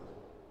glorified,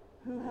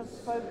 who has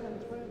spoken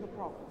through the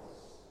prophets.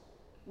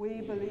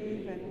 We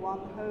believe in one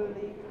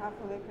holy,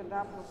 Catholic and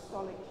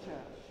Apostolic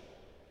Church.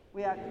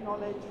 We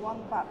acknowledge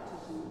one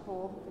baptism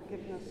for the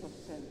forgiveness of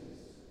sins.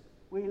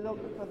 We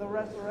look for the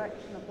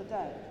resurrection of the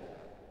dead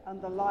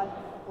and the life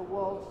of the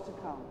world to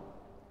come.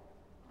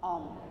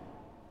 Amen.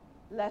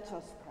 Let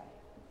us pray.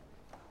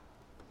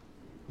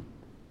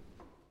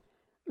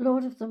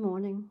 Lord of the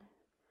morning,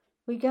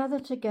 we gather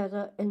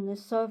together in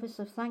this service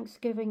of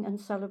thanksgiving and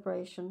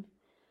celebration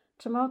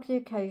to mark the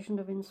occasion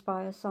of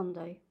Inspire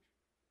Sunday.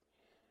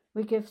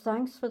 We give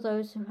thanks for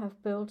those who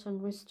have built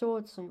and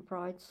restored St.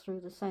 Bride's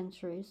through the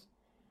centuries,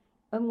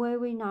 and where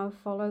we now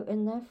follow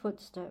in their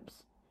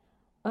footsteps,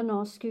 and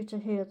ask you to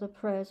hear the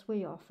prayers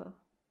we offer.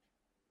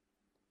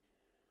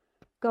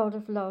 God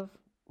of love,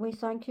 we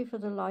thank you for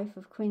the life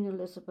of Queen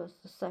Elizabeth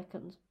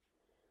II,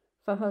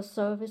 for her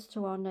service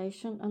to our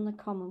nation and the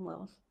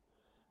Commonwealth,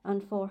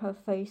 and for her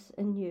faith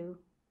in you.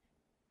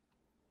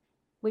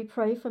 We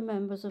pray for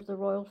members of the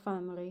royal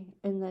family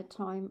in their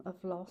time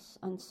of loss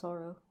and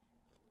sorrow.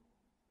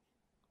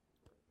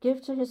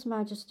 Give to His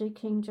Majesty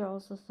King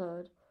Charles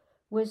III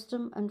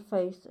wisdom and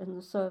faith in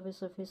the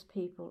service of his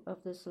people of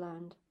this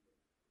land.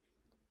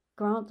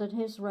 Grant that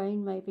his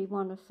reign may be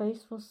one of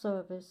faithful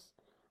service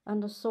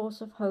and a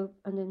source of hope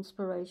and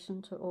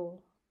inspiration to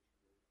all.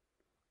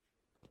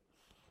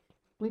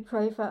 We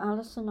pray for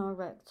Alison, our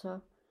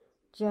rector,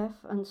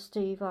 Jeff and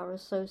Steve, our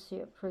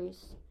associate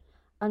priests,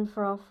 and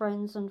for our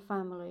friends and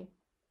family.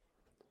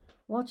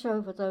 Watch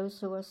over those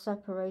who are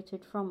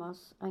separated from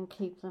us and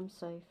keep them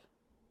safe.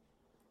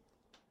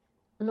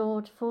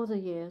 Lord, for the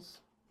years,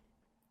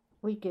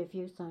 we give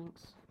you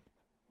thanks.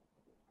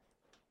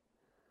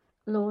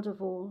 Lord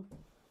of all,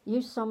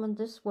 you summoned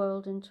this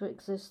world into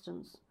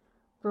existence,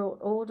 brought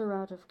order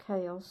out of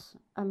chaos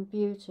and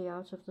beauty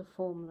out of the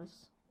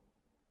formless.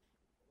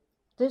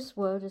 This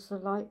word is the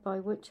light by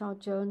which our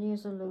journey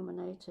is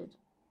illuminated,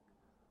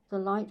 the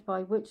light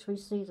by which we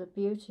see the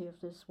beauty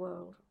of this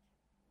world,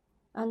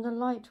 and the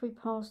light we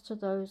pass to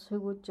those who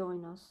would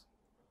join us,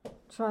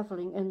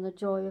 travelling in the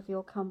joy of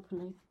your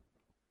company.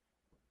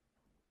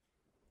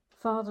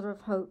 Father of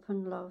hope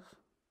and love,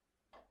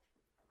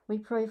 we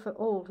pray for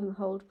all who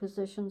hold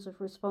positions of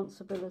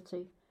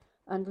responsibility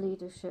and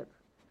leadership,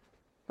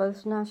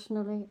 both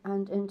nationally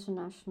and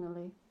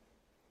internationally.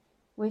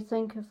 We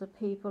think of the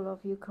people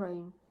of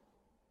Ukraine.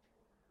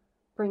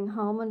 Bring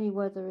harmony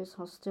where there is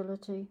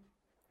hostility,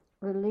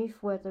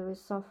 relief where there is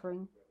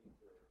suffering,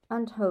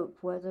 and hope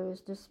where there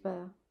is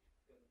despair.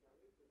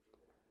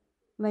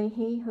 May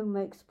He who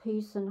makes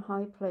peace in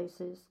high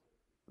places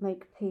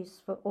make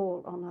peace for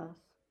all on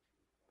earth.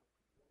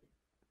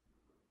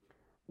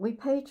 We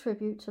pay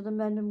tribute to the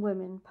men and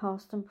women,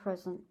 past and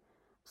present,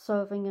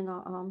 serving in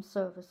our armed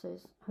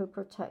services who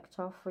protect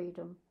our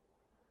freedom,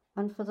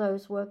 and for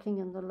those working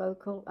in the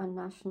local and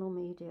national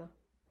media.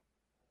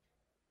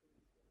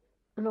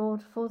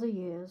 Lord, for the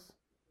years,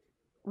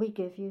 we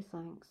give you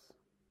thanks.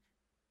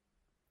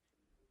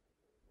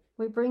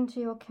 We bring to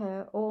your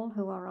care all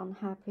who are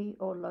unhappy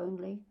or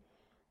lonely,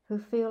 who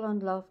feel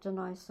unloved and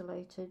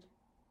isolated,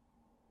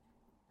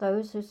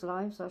 those whose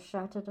lives are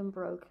shattered and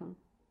broken.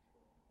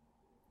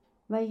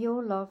 May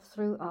your love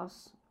through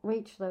us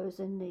reach those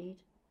in need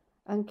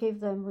and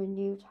give them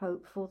renewed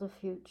hope for the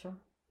future.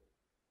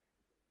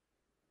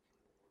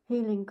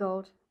 Healing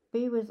God,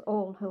 be with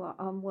all who are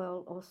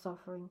unwell or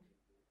suffering.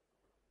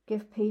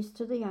 Give peace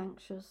to the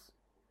anxious,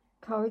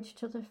 courage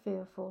to the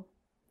fearful,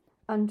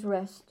 and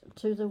rest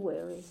to the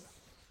weary.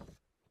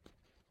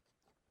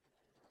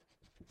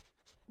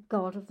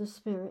 God of the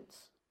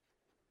spirits,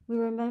 we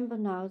remember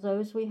now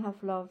those we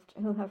have loved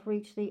who have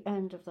reached the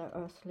end of their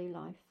earthly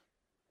life.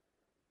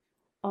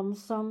 On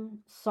some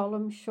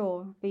solemn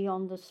shore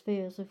beyond the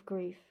spheres of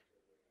grief,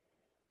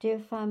 dear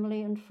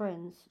family and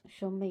friends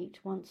shall meet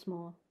once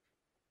more.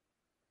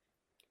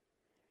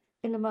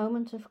 In a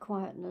moment of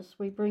quietness,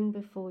 we bring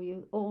before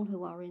you all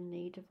who are in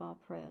need of our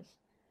prayers,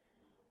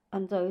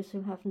 and those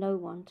who have no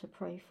one to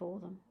pray for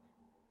them.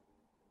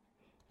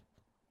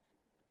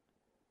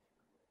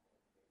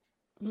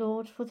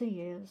 Lord, for the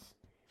years,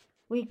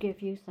 we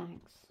give you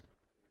thanks.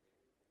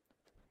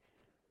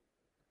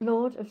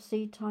 Lord of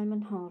seed time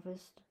and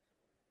harvest,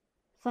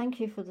 thank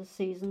you for the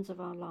seasons of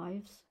our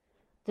lives,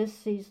 this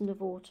season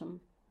of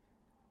autumn,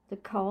 the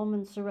calm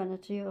and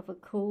serenity of a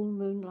cool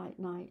moonlight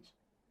night,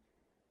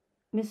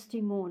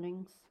 misty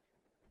mornings,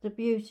 the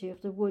beauty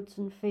of the woods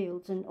and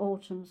fields in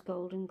autumn's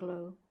golden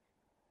glow.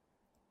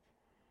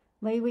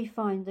 May we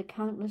find the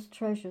countless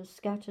treasures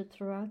scattered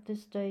throughout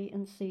this day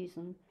and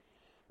season,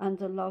 and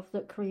the love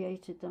that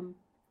created them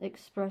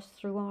expressed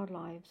through our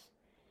lives,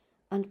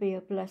 and be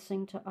a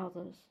blessing to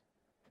others,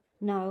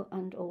 now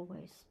and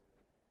always.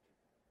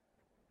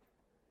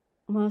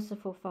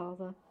 Merciful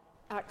Father,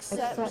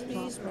 accept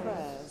these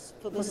prayers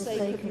for the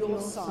sake of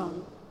your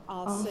Son,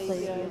 our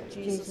Saviour,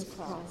 Jesus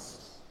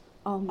Christ.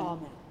 Amen.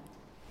 Amen.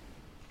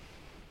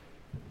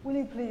 Will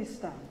you please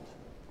stand?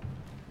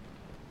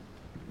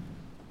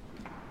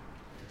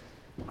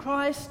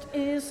 Christ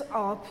is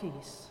our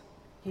peace.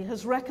 He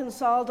has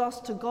reconciled us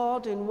to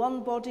God in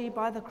one body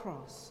by the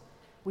cross.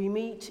 We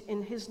meet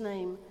in his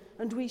name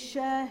and we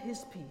share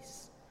his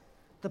peace.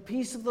 The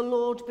peace of the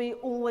Lord be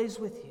always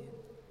with you.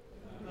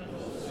 And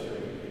also with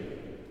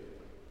you.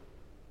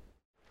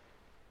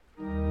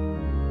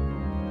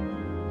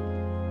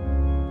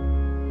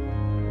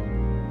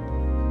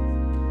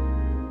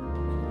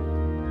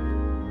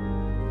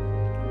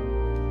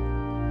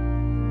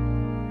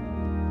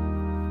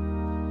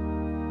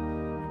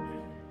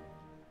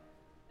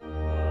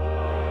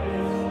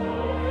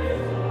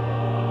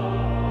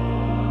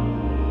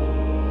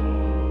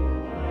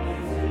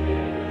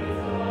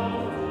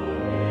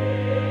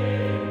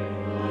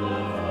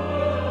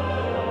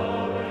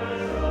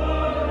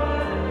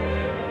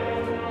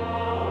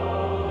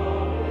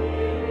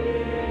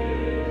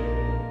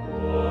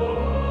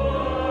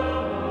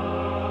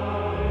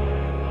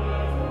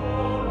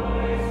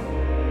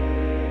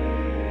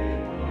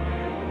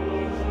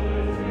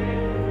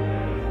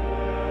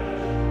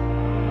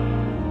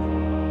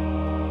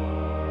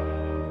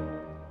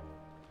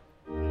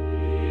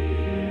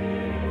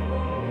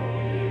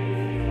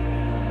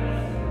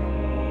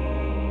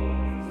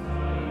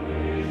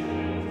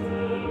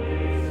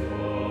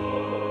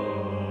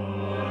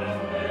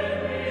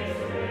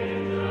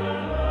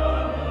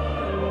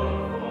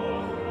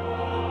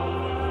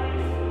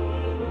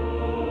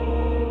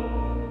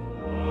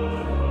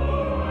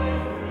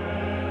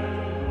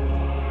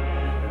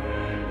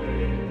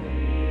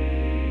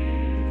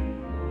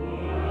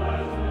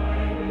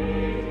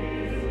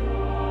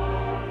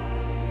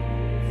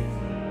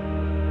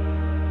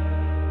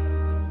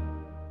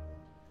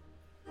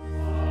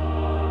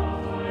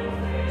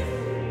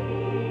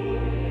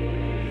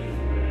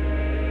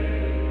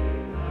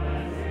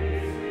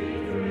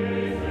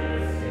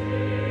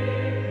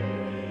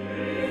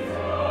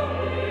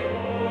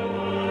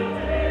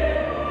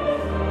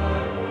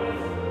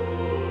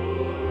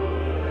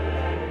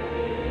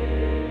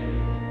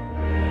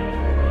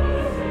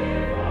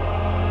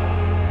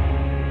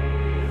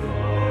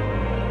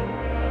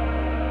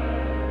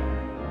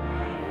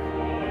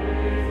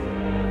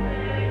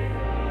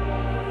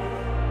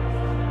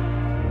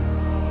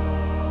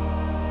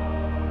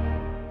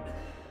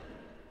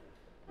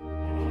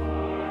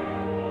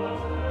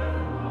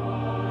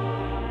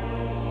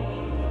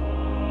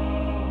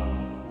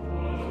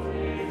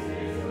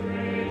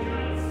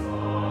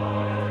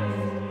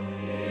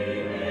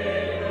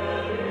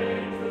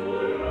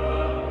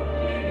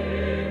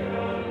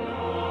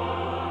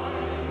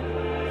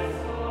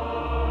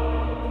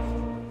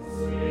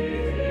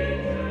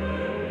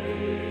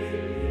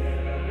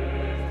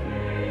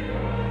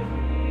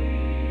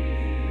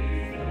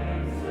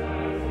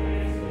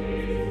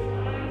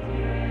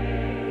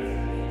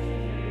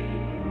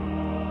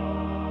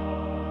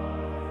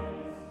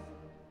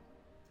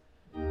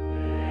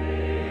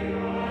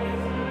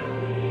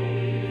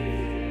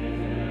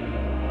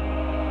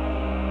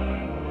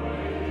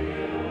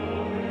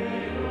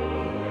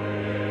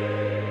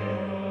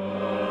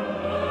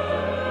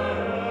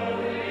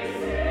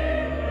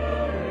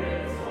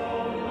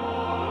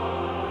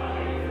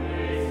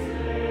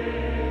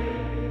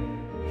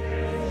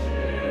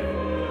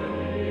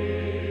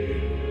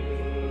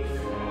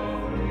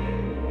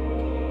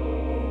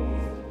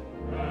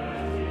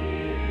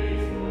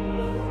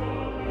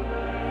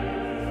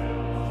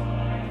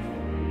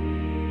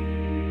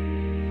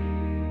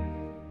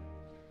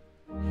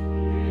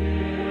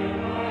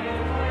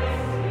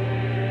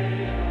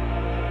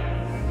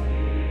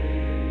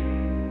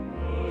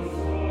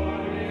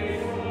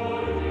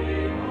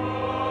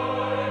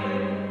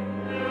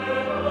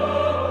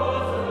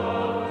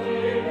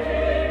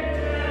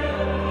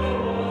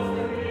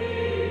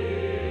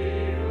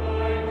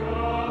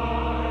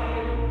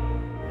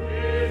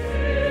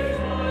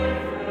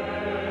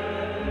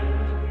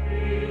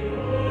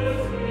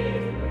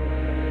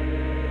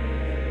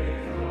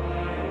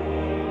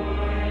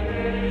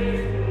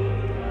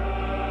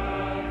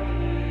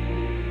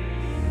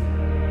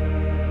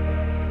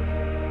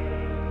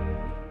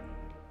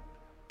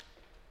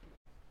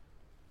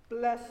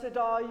 Blessed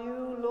are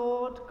you,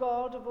 Lord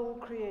God of all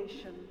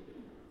creation.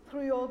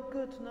 Through your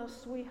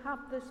goodness we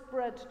have this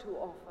bread to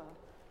offer,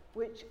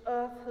 which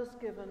earth has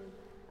given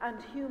and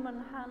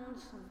human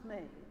hands have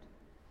made.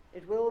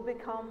 It will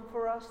become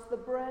for us the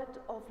bread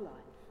of life.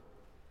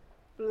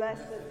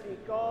 Blessed be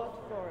God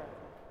forever.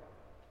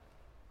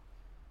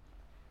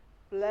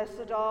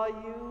 Blessed are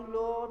you,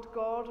 Lord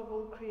God of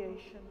all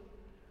creation.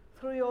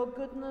 Through your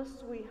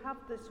goodness we have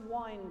this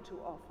wine to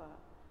offer,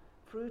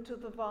 fruit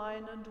of the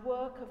vine and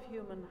work of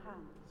human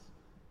hands.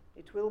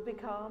 It will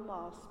become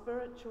our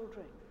spiritual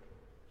drink.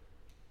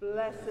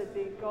 Blessed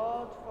be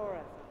God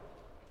forever.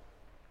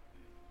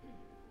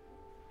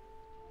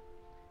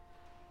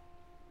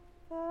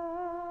 The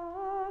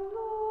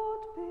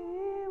Lord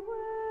be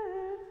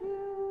with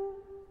you.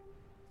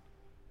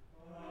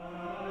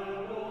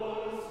 And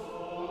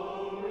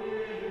also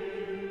with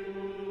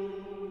you.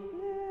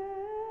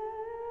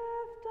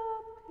 Lift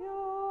up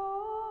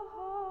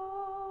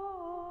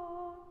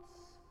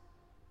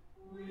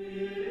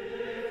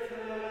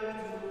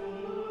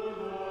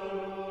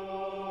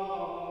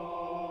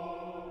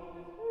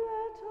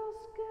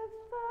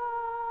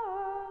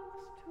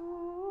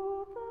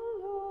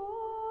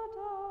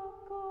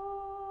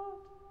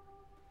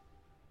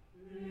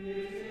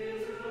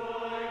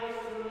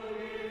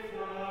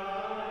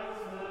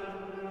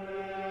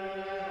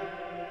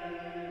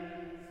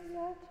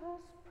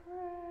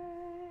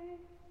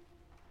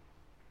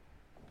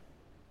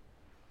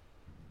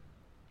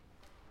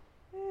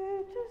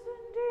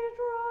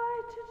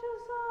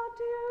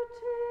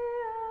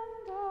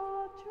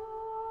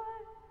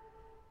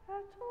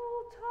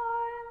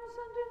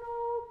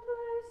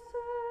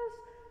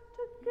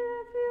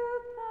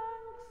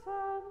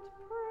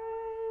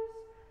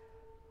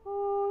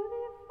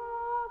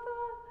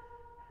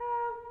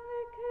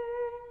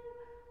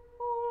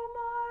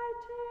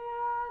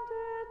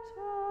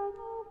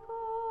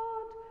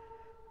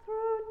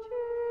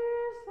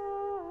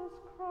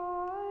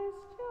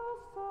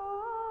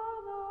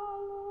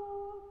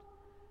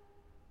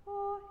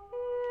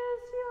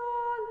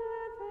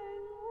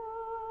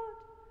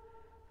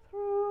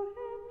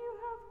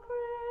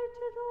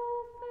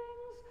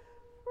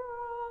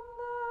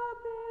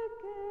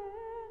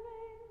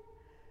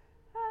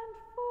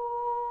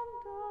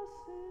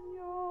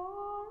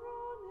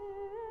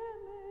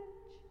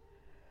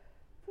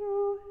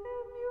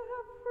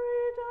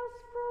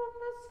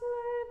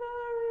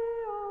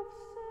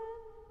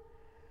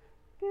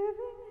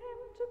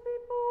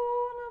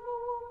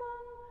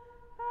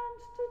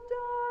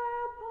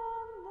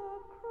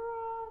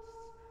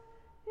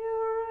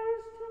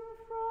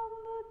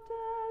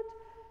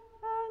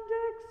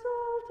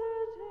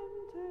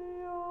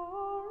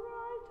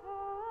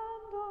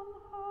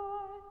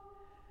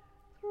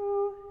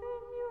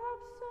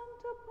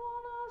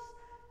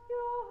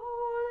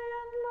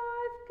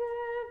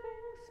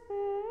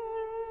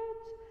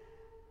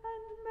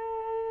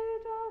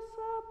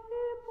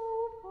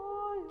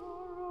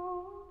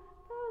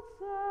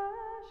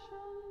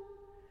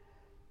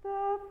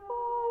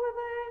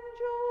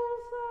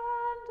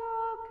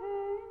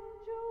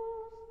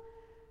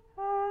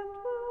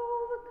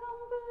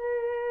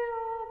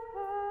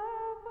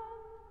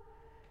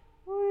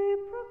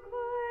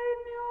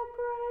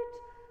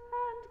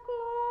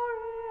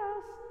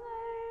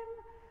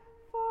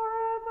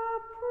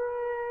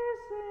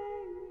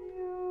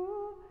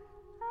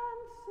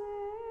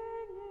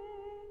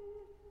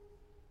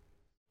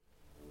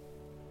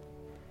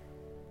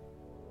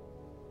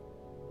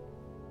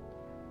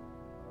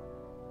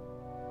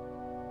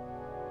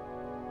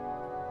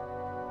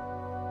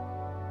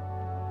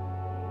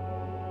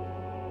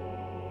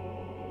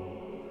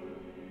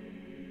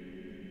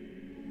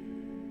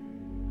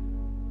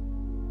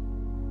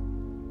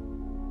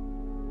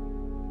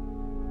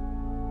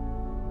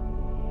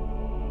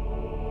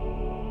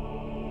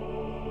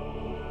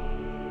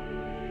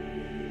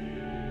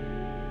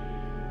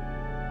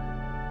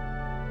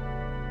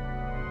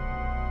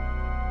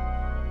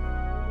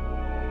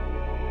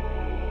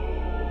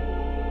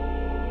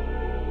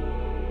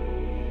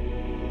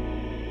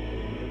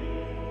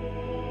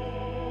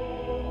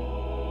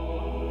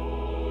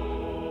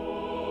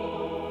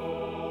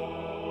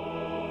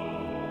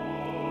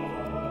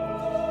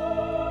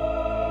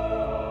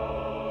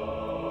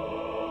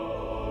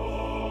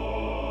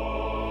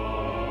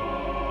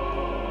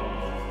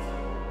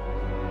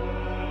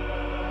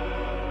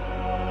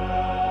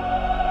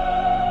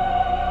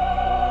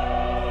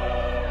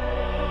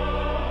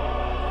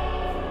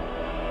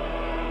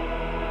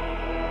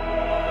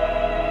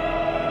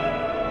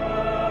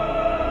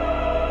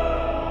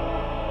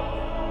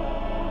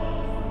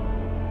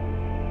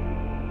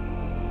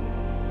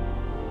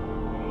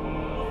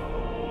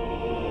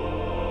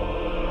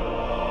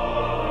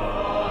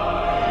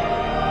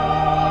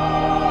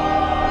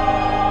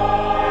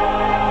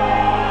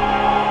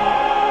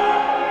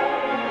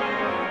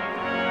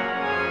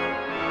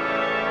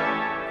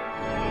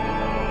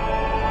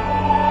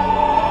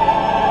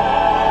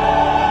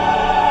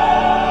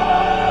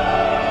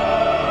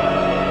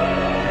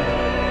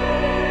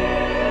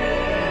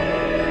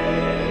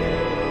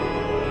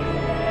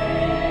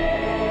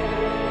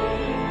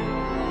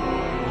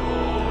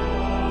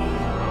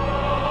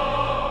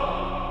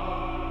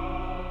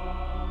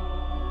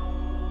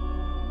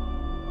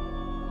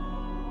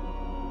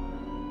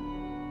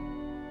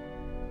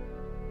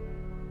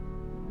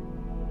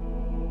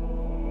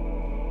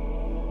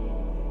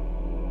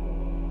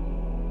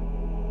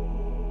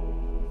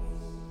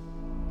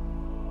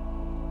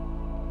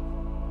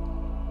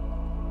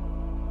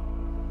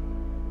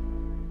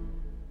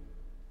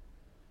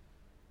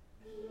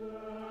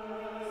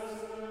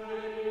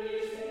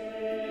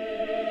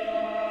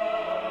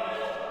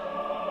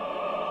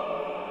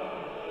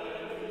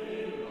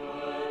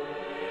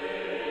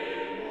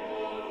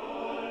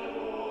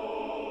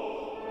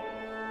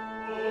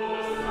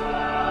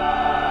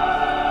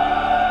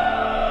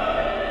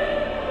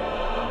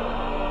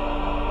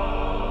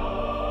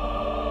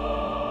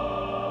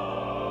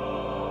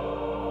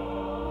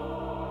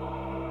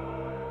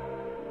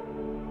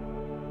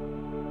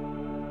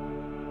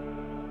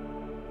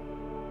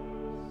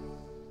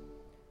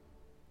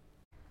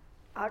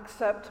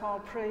Accept our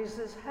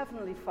praises,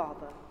 Heavenly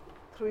Father,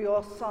 through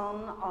your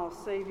Son, our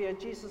Saviour,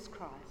 Jesus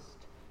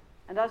Christ.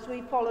 And as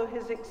we follow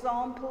his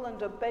example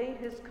and obey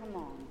his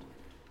command,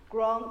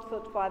 grant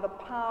that by the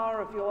power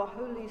of your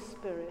Holy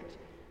Spirit,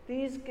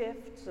 these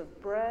gifts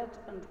of bread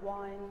and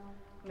wine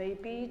may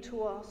be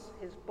to us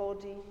his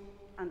body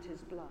and his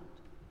blood,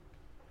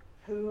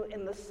 who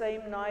in the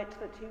same night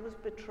that he was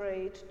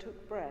betrayed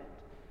took bread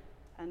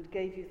and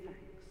gave you thanks.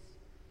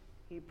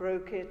 He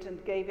broke it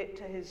and gave it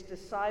to his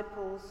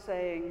disciples,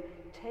 saying,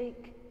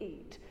 "Take,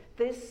 eat.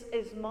 This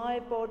is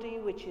my body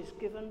which is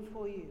given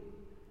for you.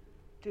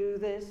 Do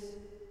this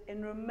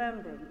in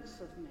remembrance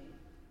of me."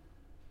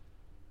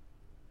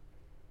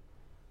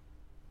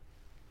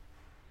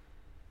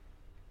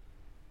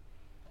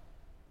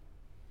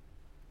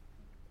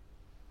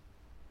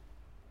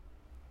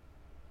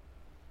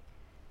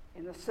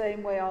 In the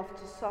same way,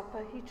 after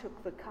supper, he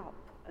took the cup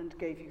and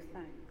gave you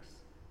thanks.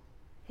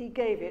 He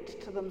gave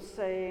it to them,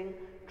 saying,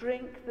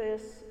 "Drink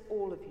this,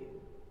 all of you.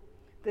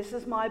 This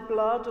is my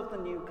blood of the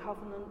new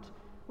covenant,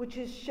 which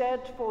is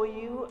shed for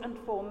you and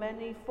for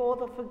many for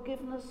the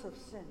forgiveness of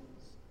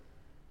sins.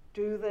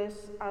 Do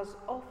this as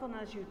often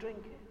as you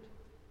drink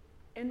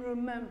it, in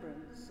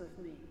remembrance of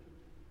me."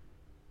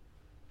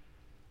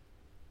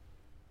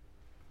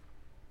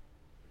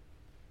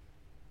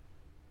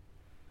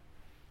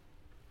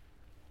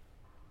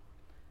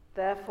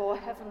 Therefore,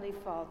 Heavenly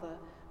Father,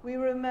 we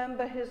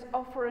remember his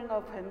offering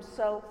of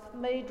himself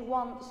made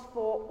once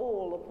for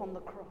all upon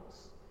the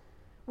cross.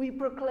 We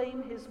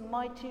proclaim his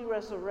mighty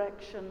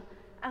resurrection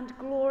and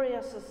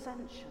glorious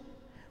ascension.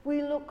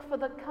 We look for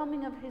the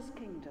coming of his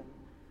kingdom,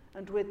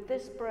 and with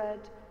this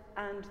bread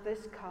and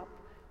this cup,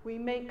 we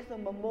make the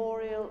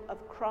memorial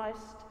of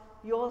Christ,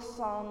 your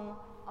Son,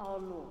 our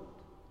Lord.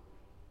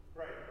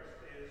 Praise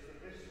is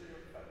the mystery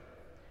of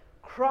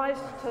faith.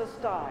 Christ has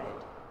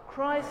died.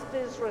 Christ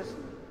is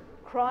risen.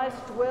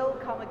 Christ will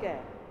come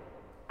again.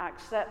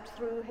 Accept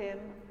through him,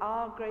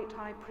 our great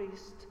high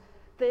priest,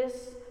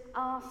 this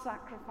our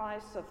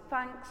sacrifice of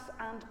thanks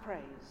and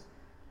praise.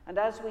 And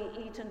as we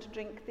eat and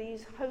drink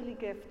these holy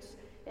gifts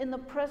in the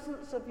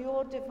presence of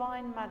your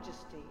divine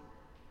majesty,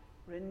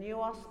 renew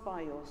us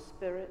by your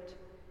Spirit,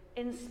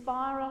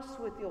 inspire us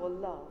with your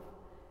love,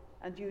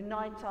 and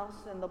unite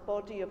us in the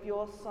body of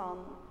your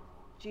Son,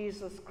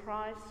 Jesus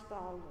Christ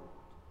our Lord.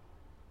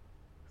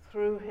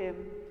 Through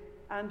him,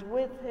 and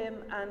with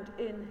him and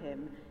in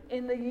him,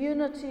 in the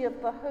unity of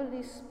the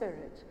Holy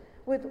Spirit,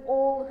 with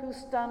all who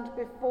stand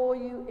before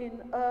you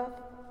in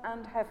earth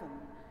and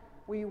heaven,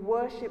 we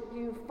worship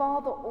you,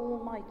 Father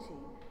Almighty,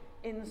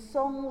 in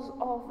songs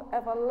of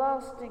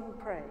everlasting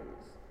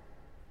praise.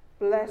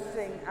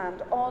 Blessing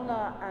and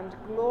honor and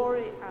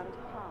glory and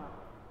power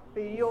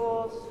be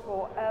yours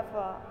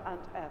forever and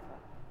ever.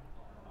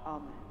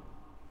 Amen.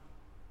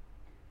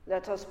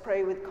 Let us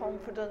pray with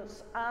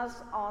confidence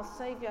as our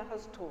Saviour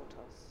has taught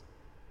us.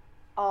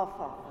 Our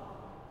Father,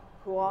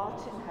 who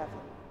art in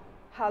heaven,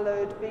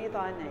 hallowed be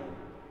thy name.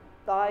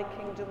 Thy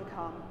kingdom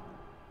come,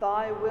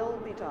 thy will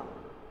be done,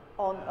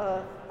 on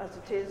earth as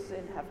it is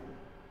in heaven.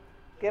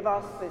 Give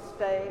us this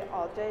day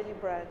our daily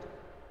bread,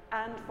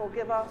 and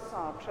forgive us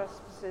our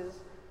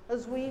trespasses,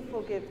 as we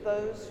forgive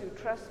those who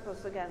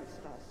trespass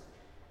against us.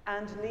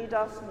 And lead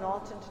us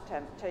not into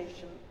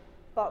temptation,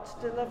 but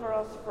deliver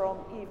us from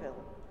evil.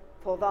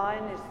 For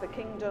thine is the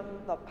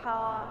kingdom, the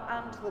power,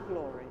 and the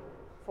glory,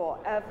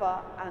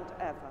 forever and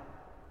ever.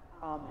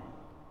 Amen.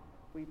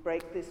 We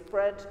break this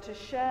bread to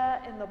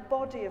share in the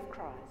body of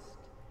Christ.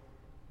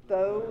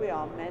 Though we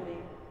are many,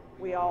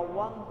 we are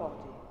one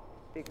body,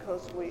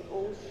 because we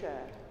all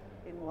share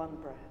in one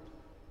bread.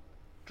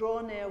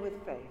 Draw near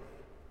with faith.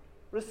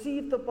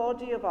 Receive the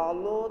body of our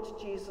Lord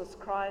Jesus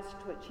Christ,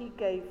 which he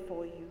gave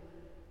for you,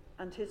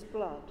 and his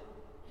blood,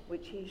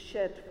 which he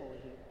shed for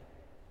you.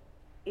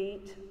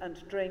 Eat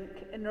and drink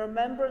in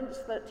remembrance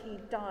that he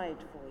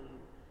died for you,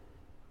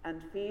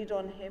 and feed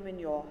on him in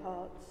your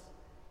hearts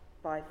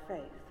by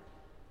faith,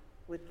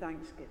 with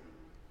thanksgiving.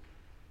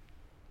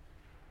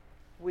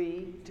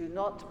 We do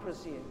not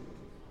presume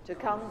to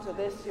come to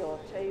this your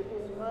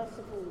table,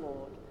 merciful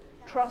Lord,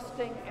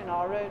 trusting in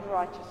our own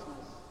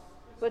righteousness,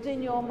 but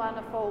in your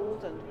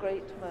manifold and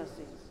great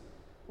mercies.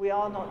 We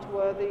are not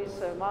worthy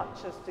so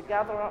much as to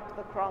gather up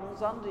the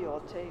crumbs under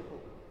your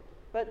table,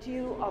 but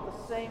you are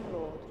the same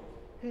Lord,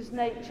 whose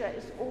nature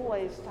is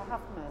always to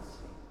have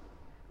mercy.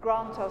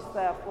 Grant us,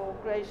 therefore,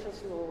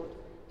 gracious Lord,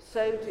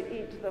 so to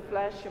eat the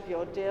flesh of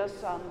your dear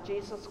Son,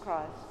 Jesus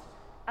Christ,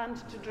 and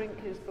to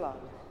drink his blood,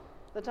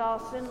 that our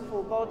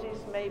sinful bodies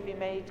may be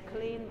made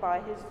clean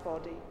by his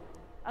body,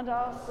 and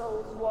our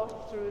souls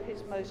washed through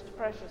his most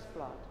precious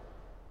blood,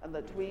 and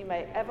that we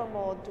may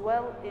evermore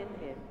dwell in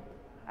him,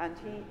 and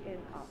he in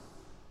us.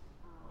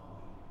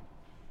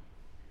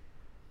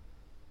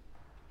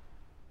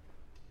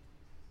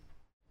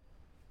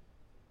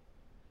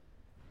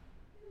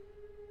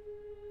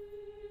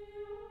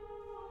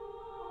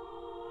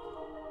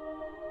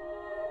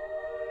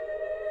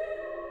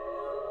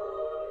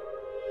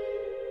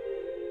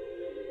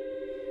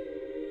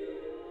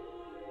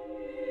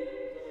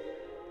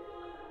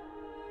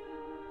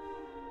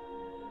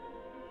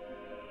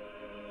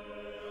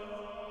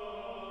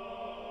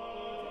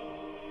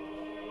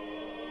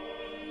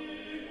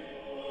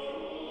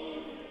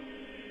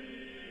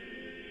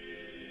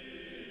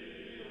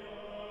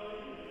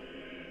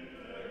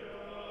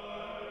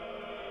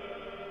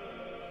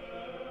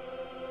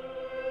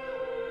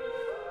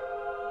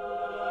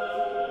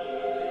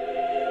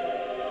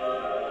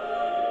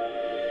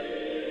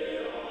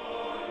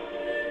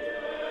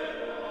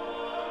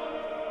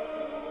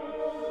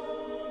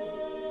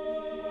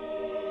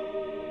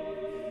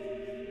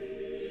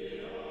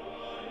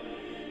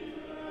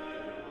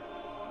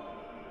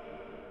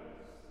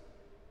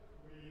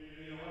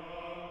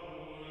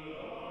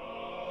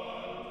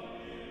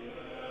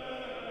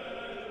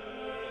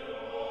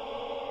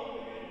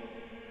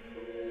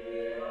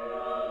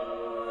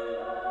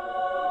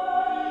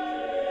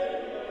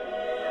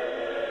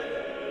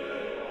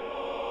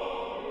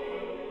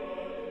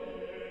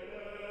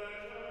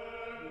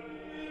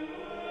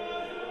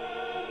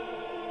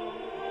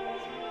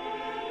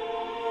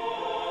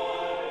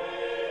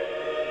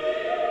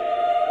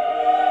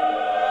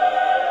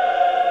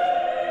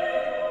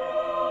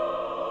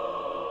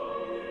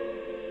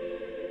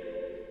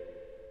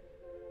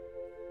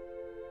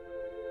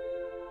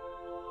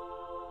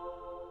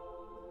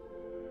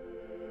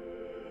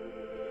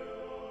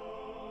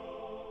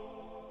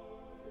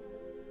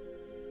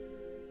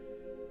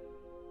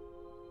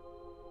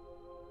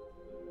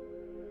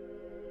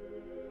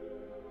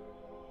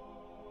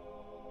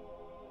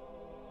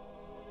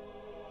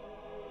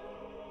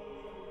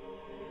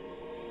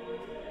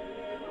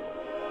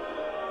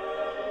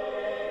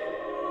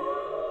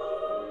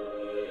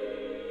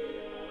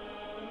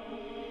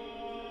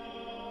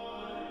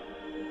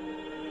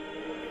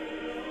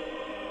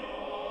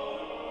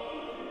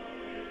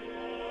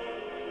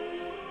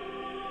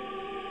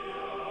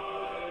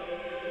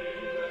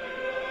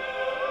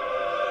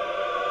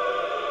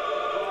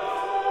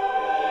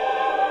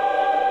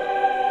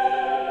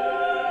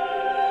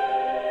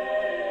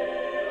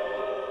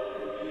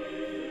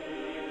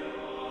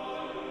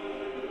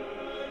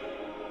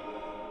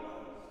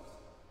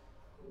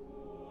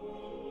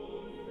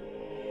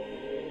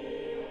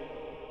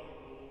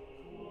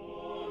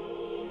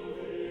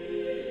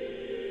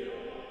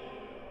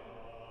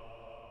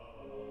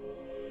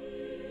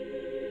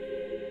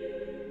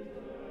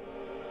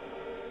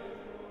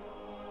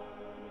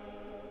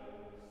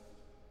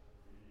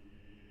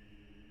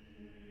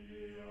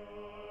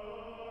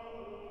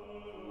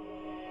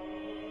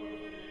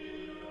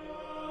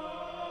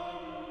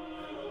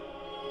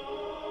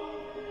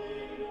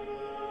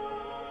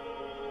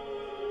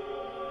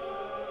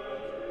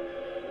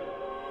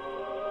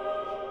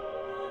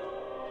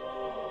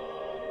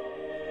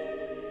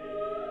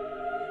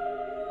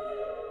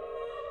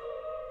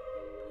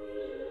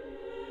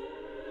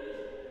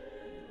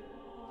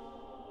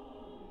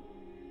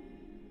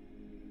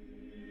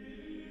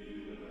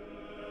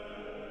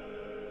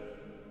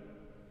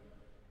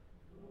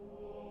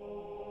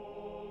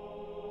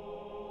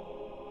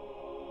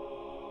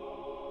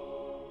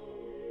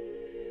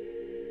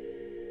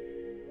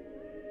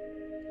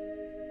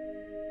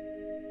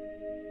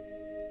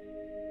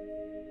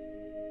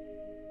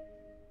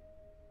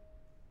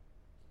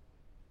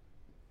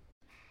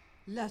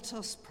 Let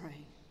us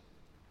pray.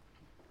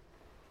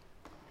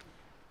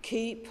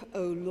 Keep,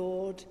 O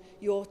Lord,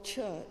 your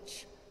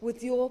church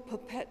with your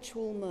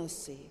perpetual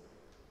mercy,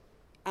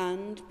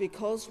 and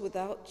because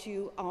without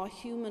you our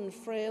human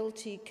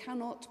frailty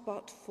cannot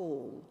but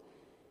fall,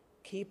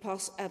 keep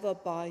us ever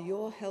by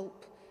your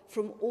help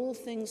from all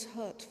things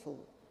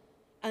hurtful,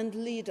 and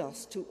lead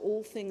us to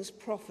all things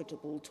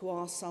profitable to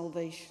our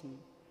salvation.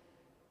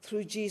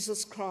 Through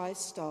Jesus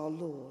Christ our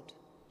Lord.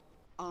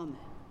 Amen.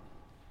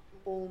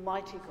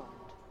 Almighty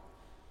God,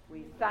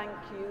 we thank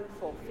you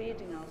for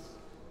feeding us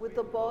with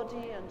the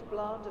body and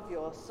blood of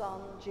your Son,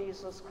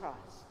 Jesus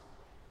Christ.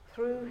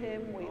 Through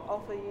him we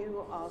offer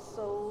you our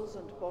souls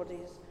and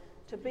bodies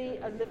to be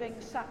a living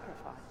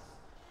sacrifice.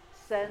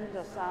 Send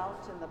us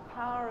out in the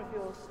power of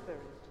your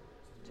Spirit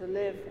to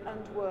live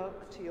and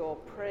work to your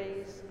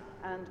praise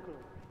and glory.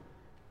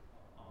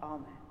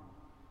 Amen.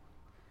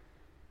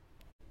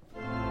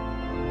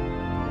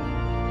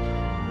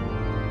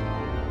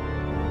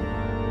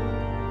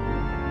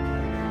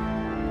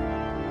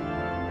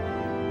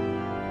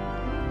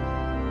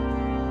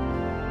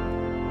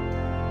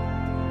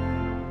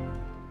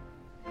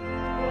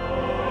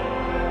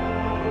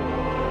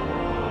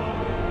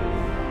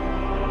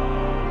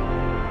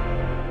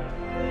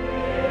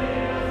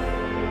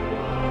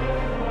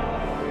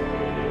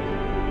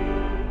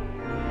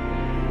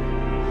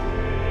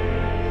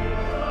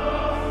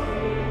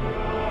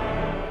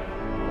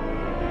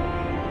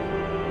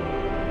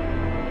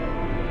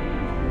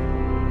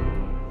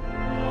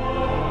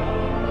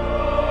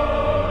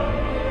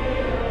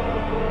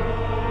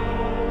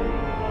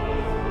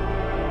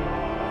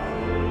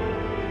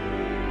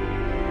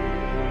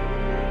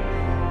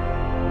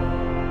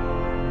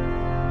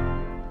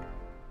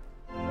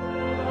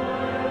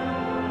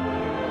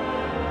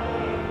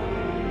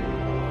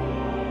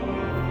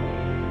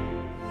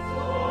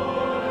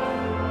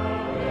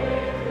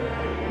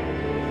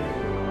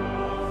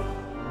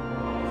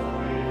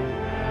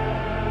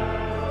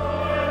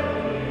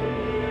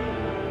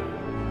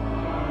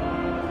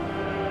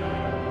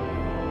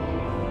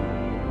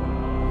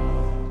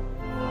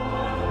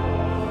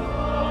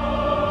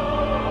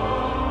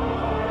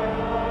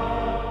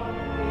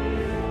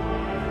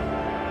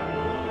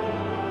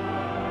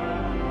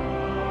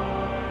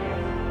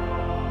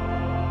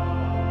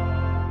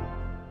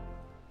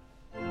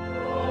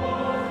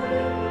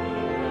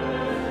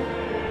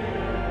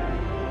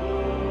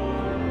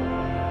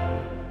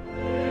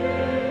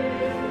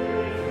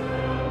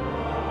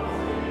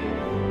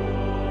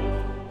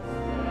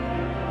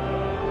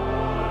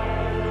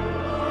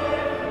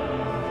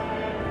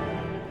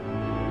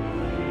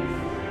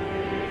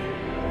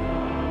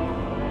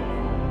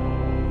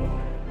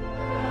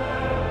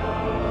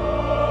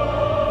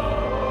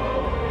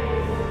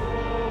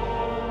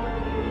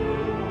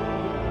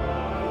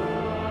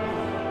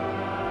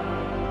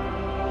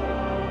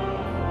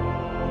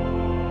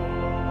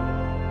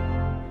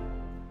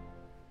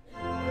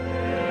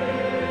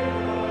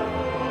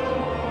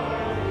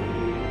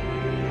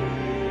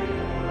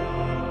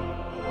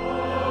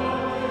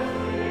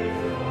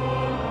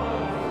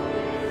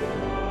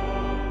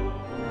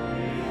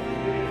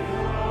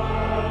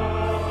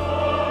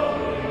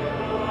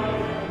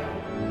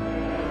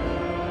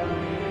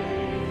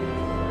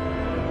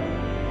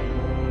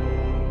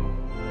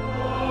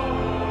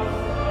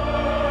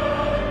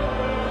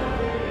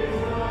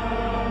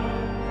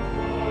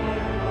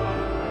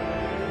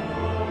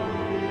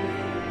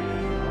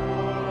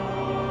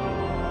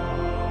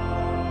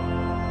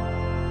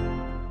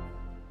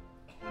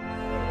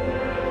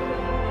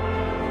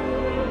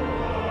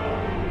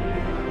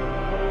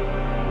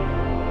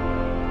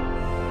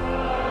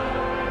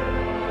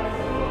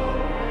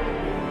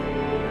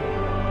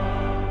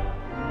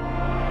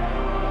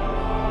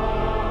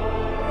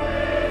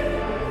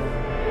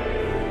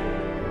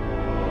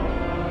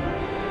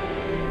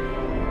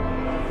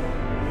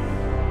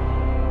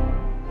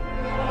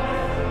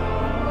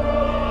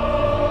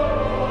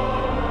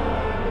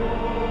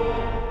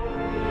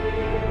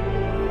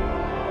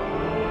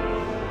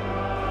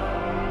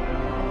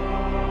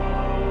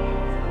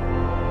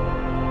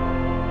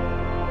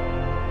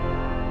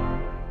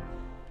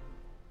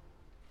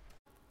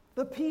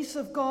 The peace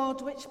of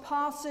God, which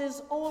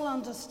passes all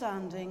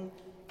understanding,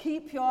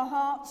 keep your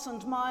hearts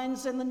and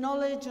minds in the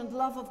knowledge and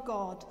love of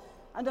God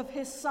and of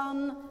his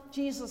Son,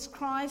 Jesus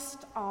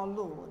Christ, our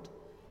Lord.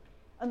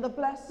 And the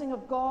blessing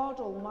of God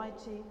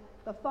Almighty,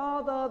 the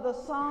Father, the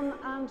Son,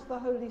 and the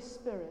Holy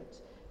Spirit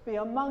be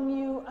among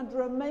you and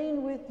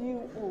remain with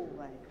you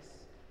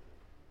always.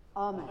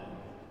 Amen.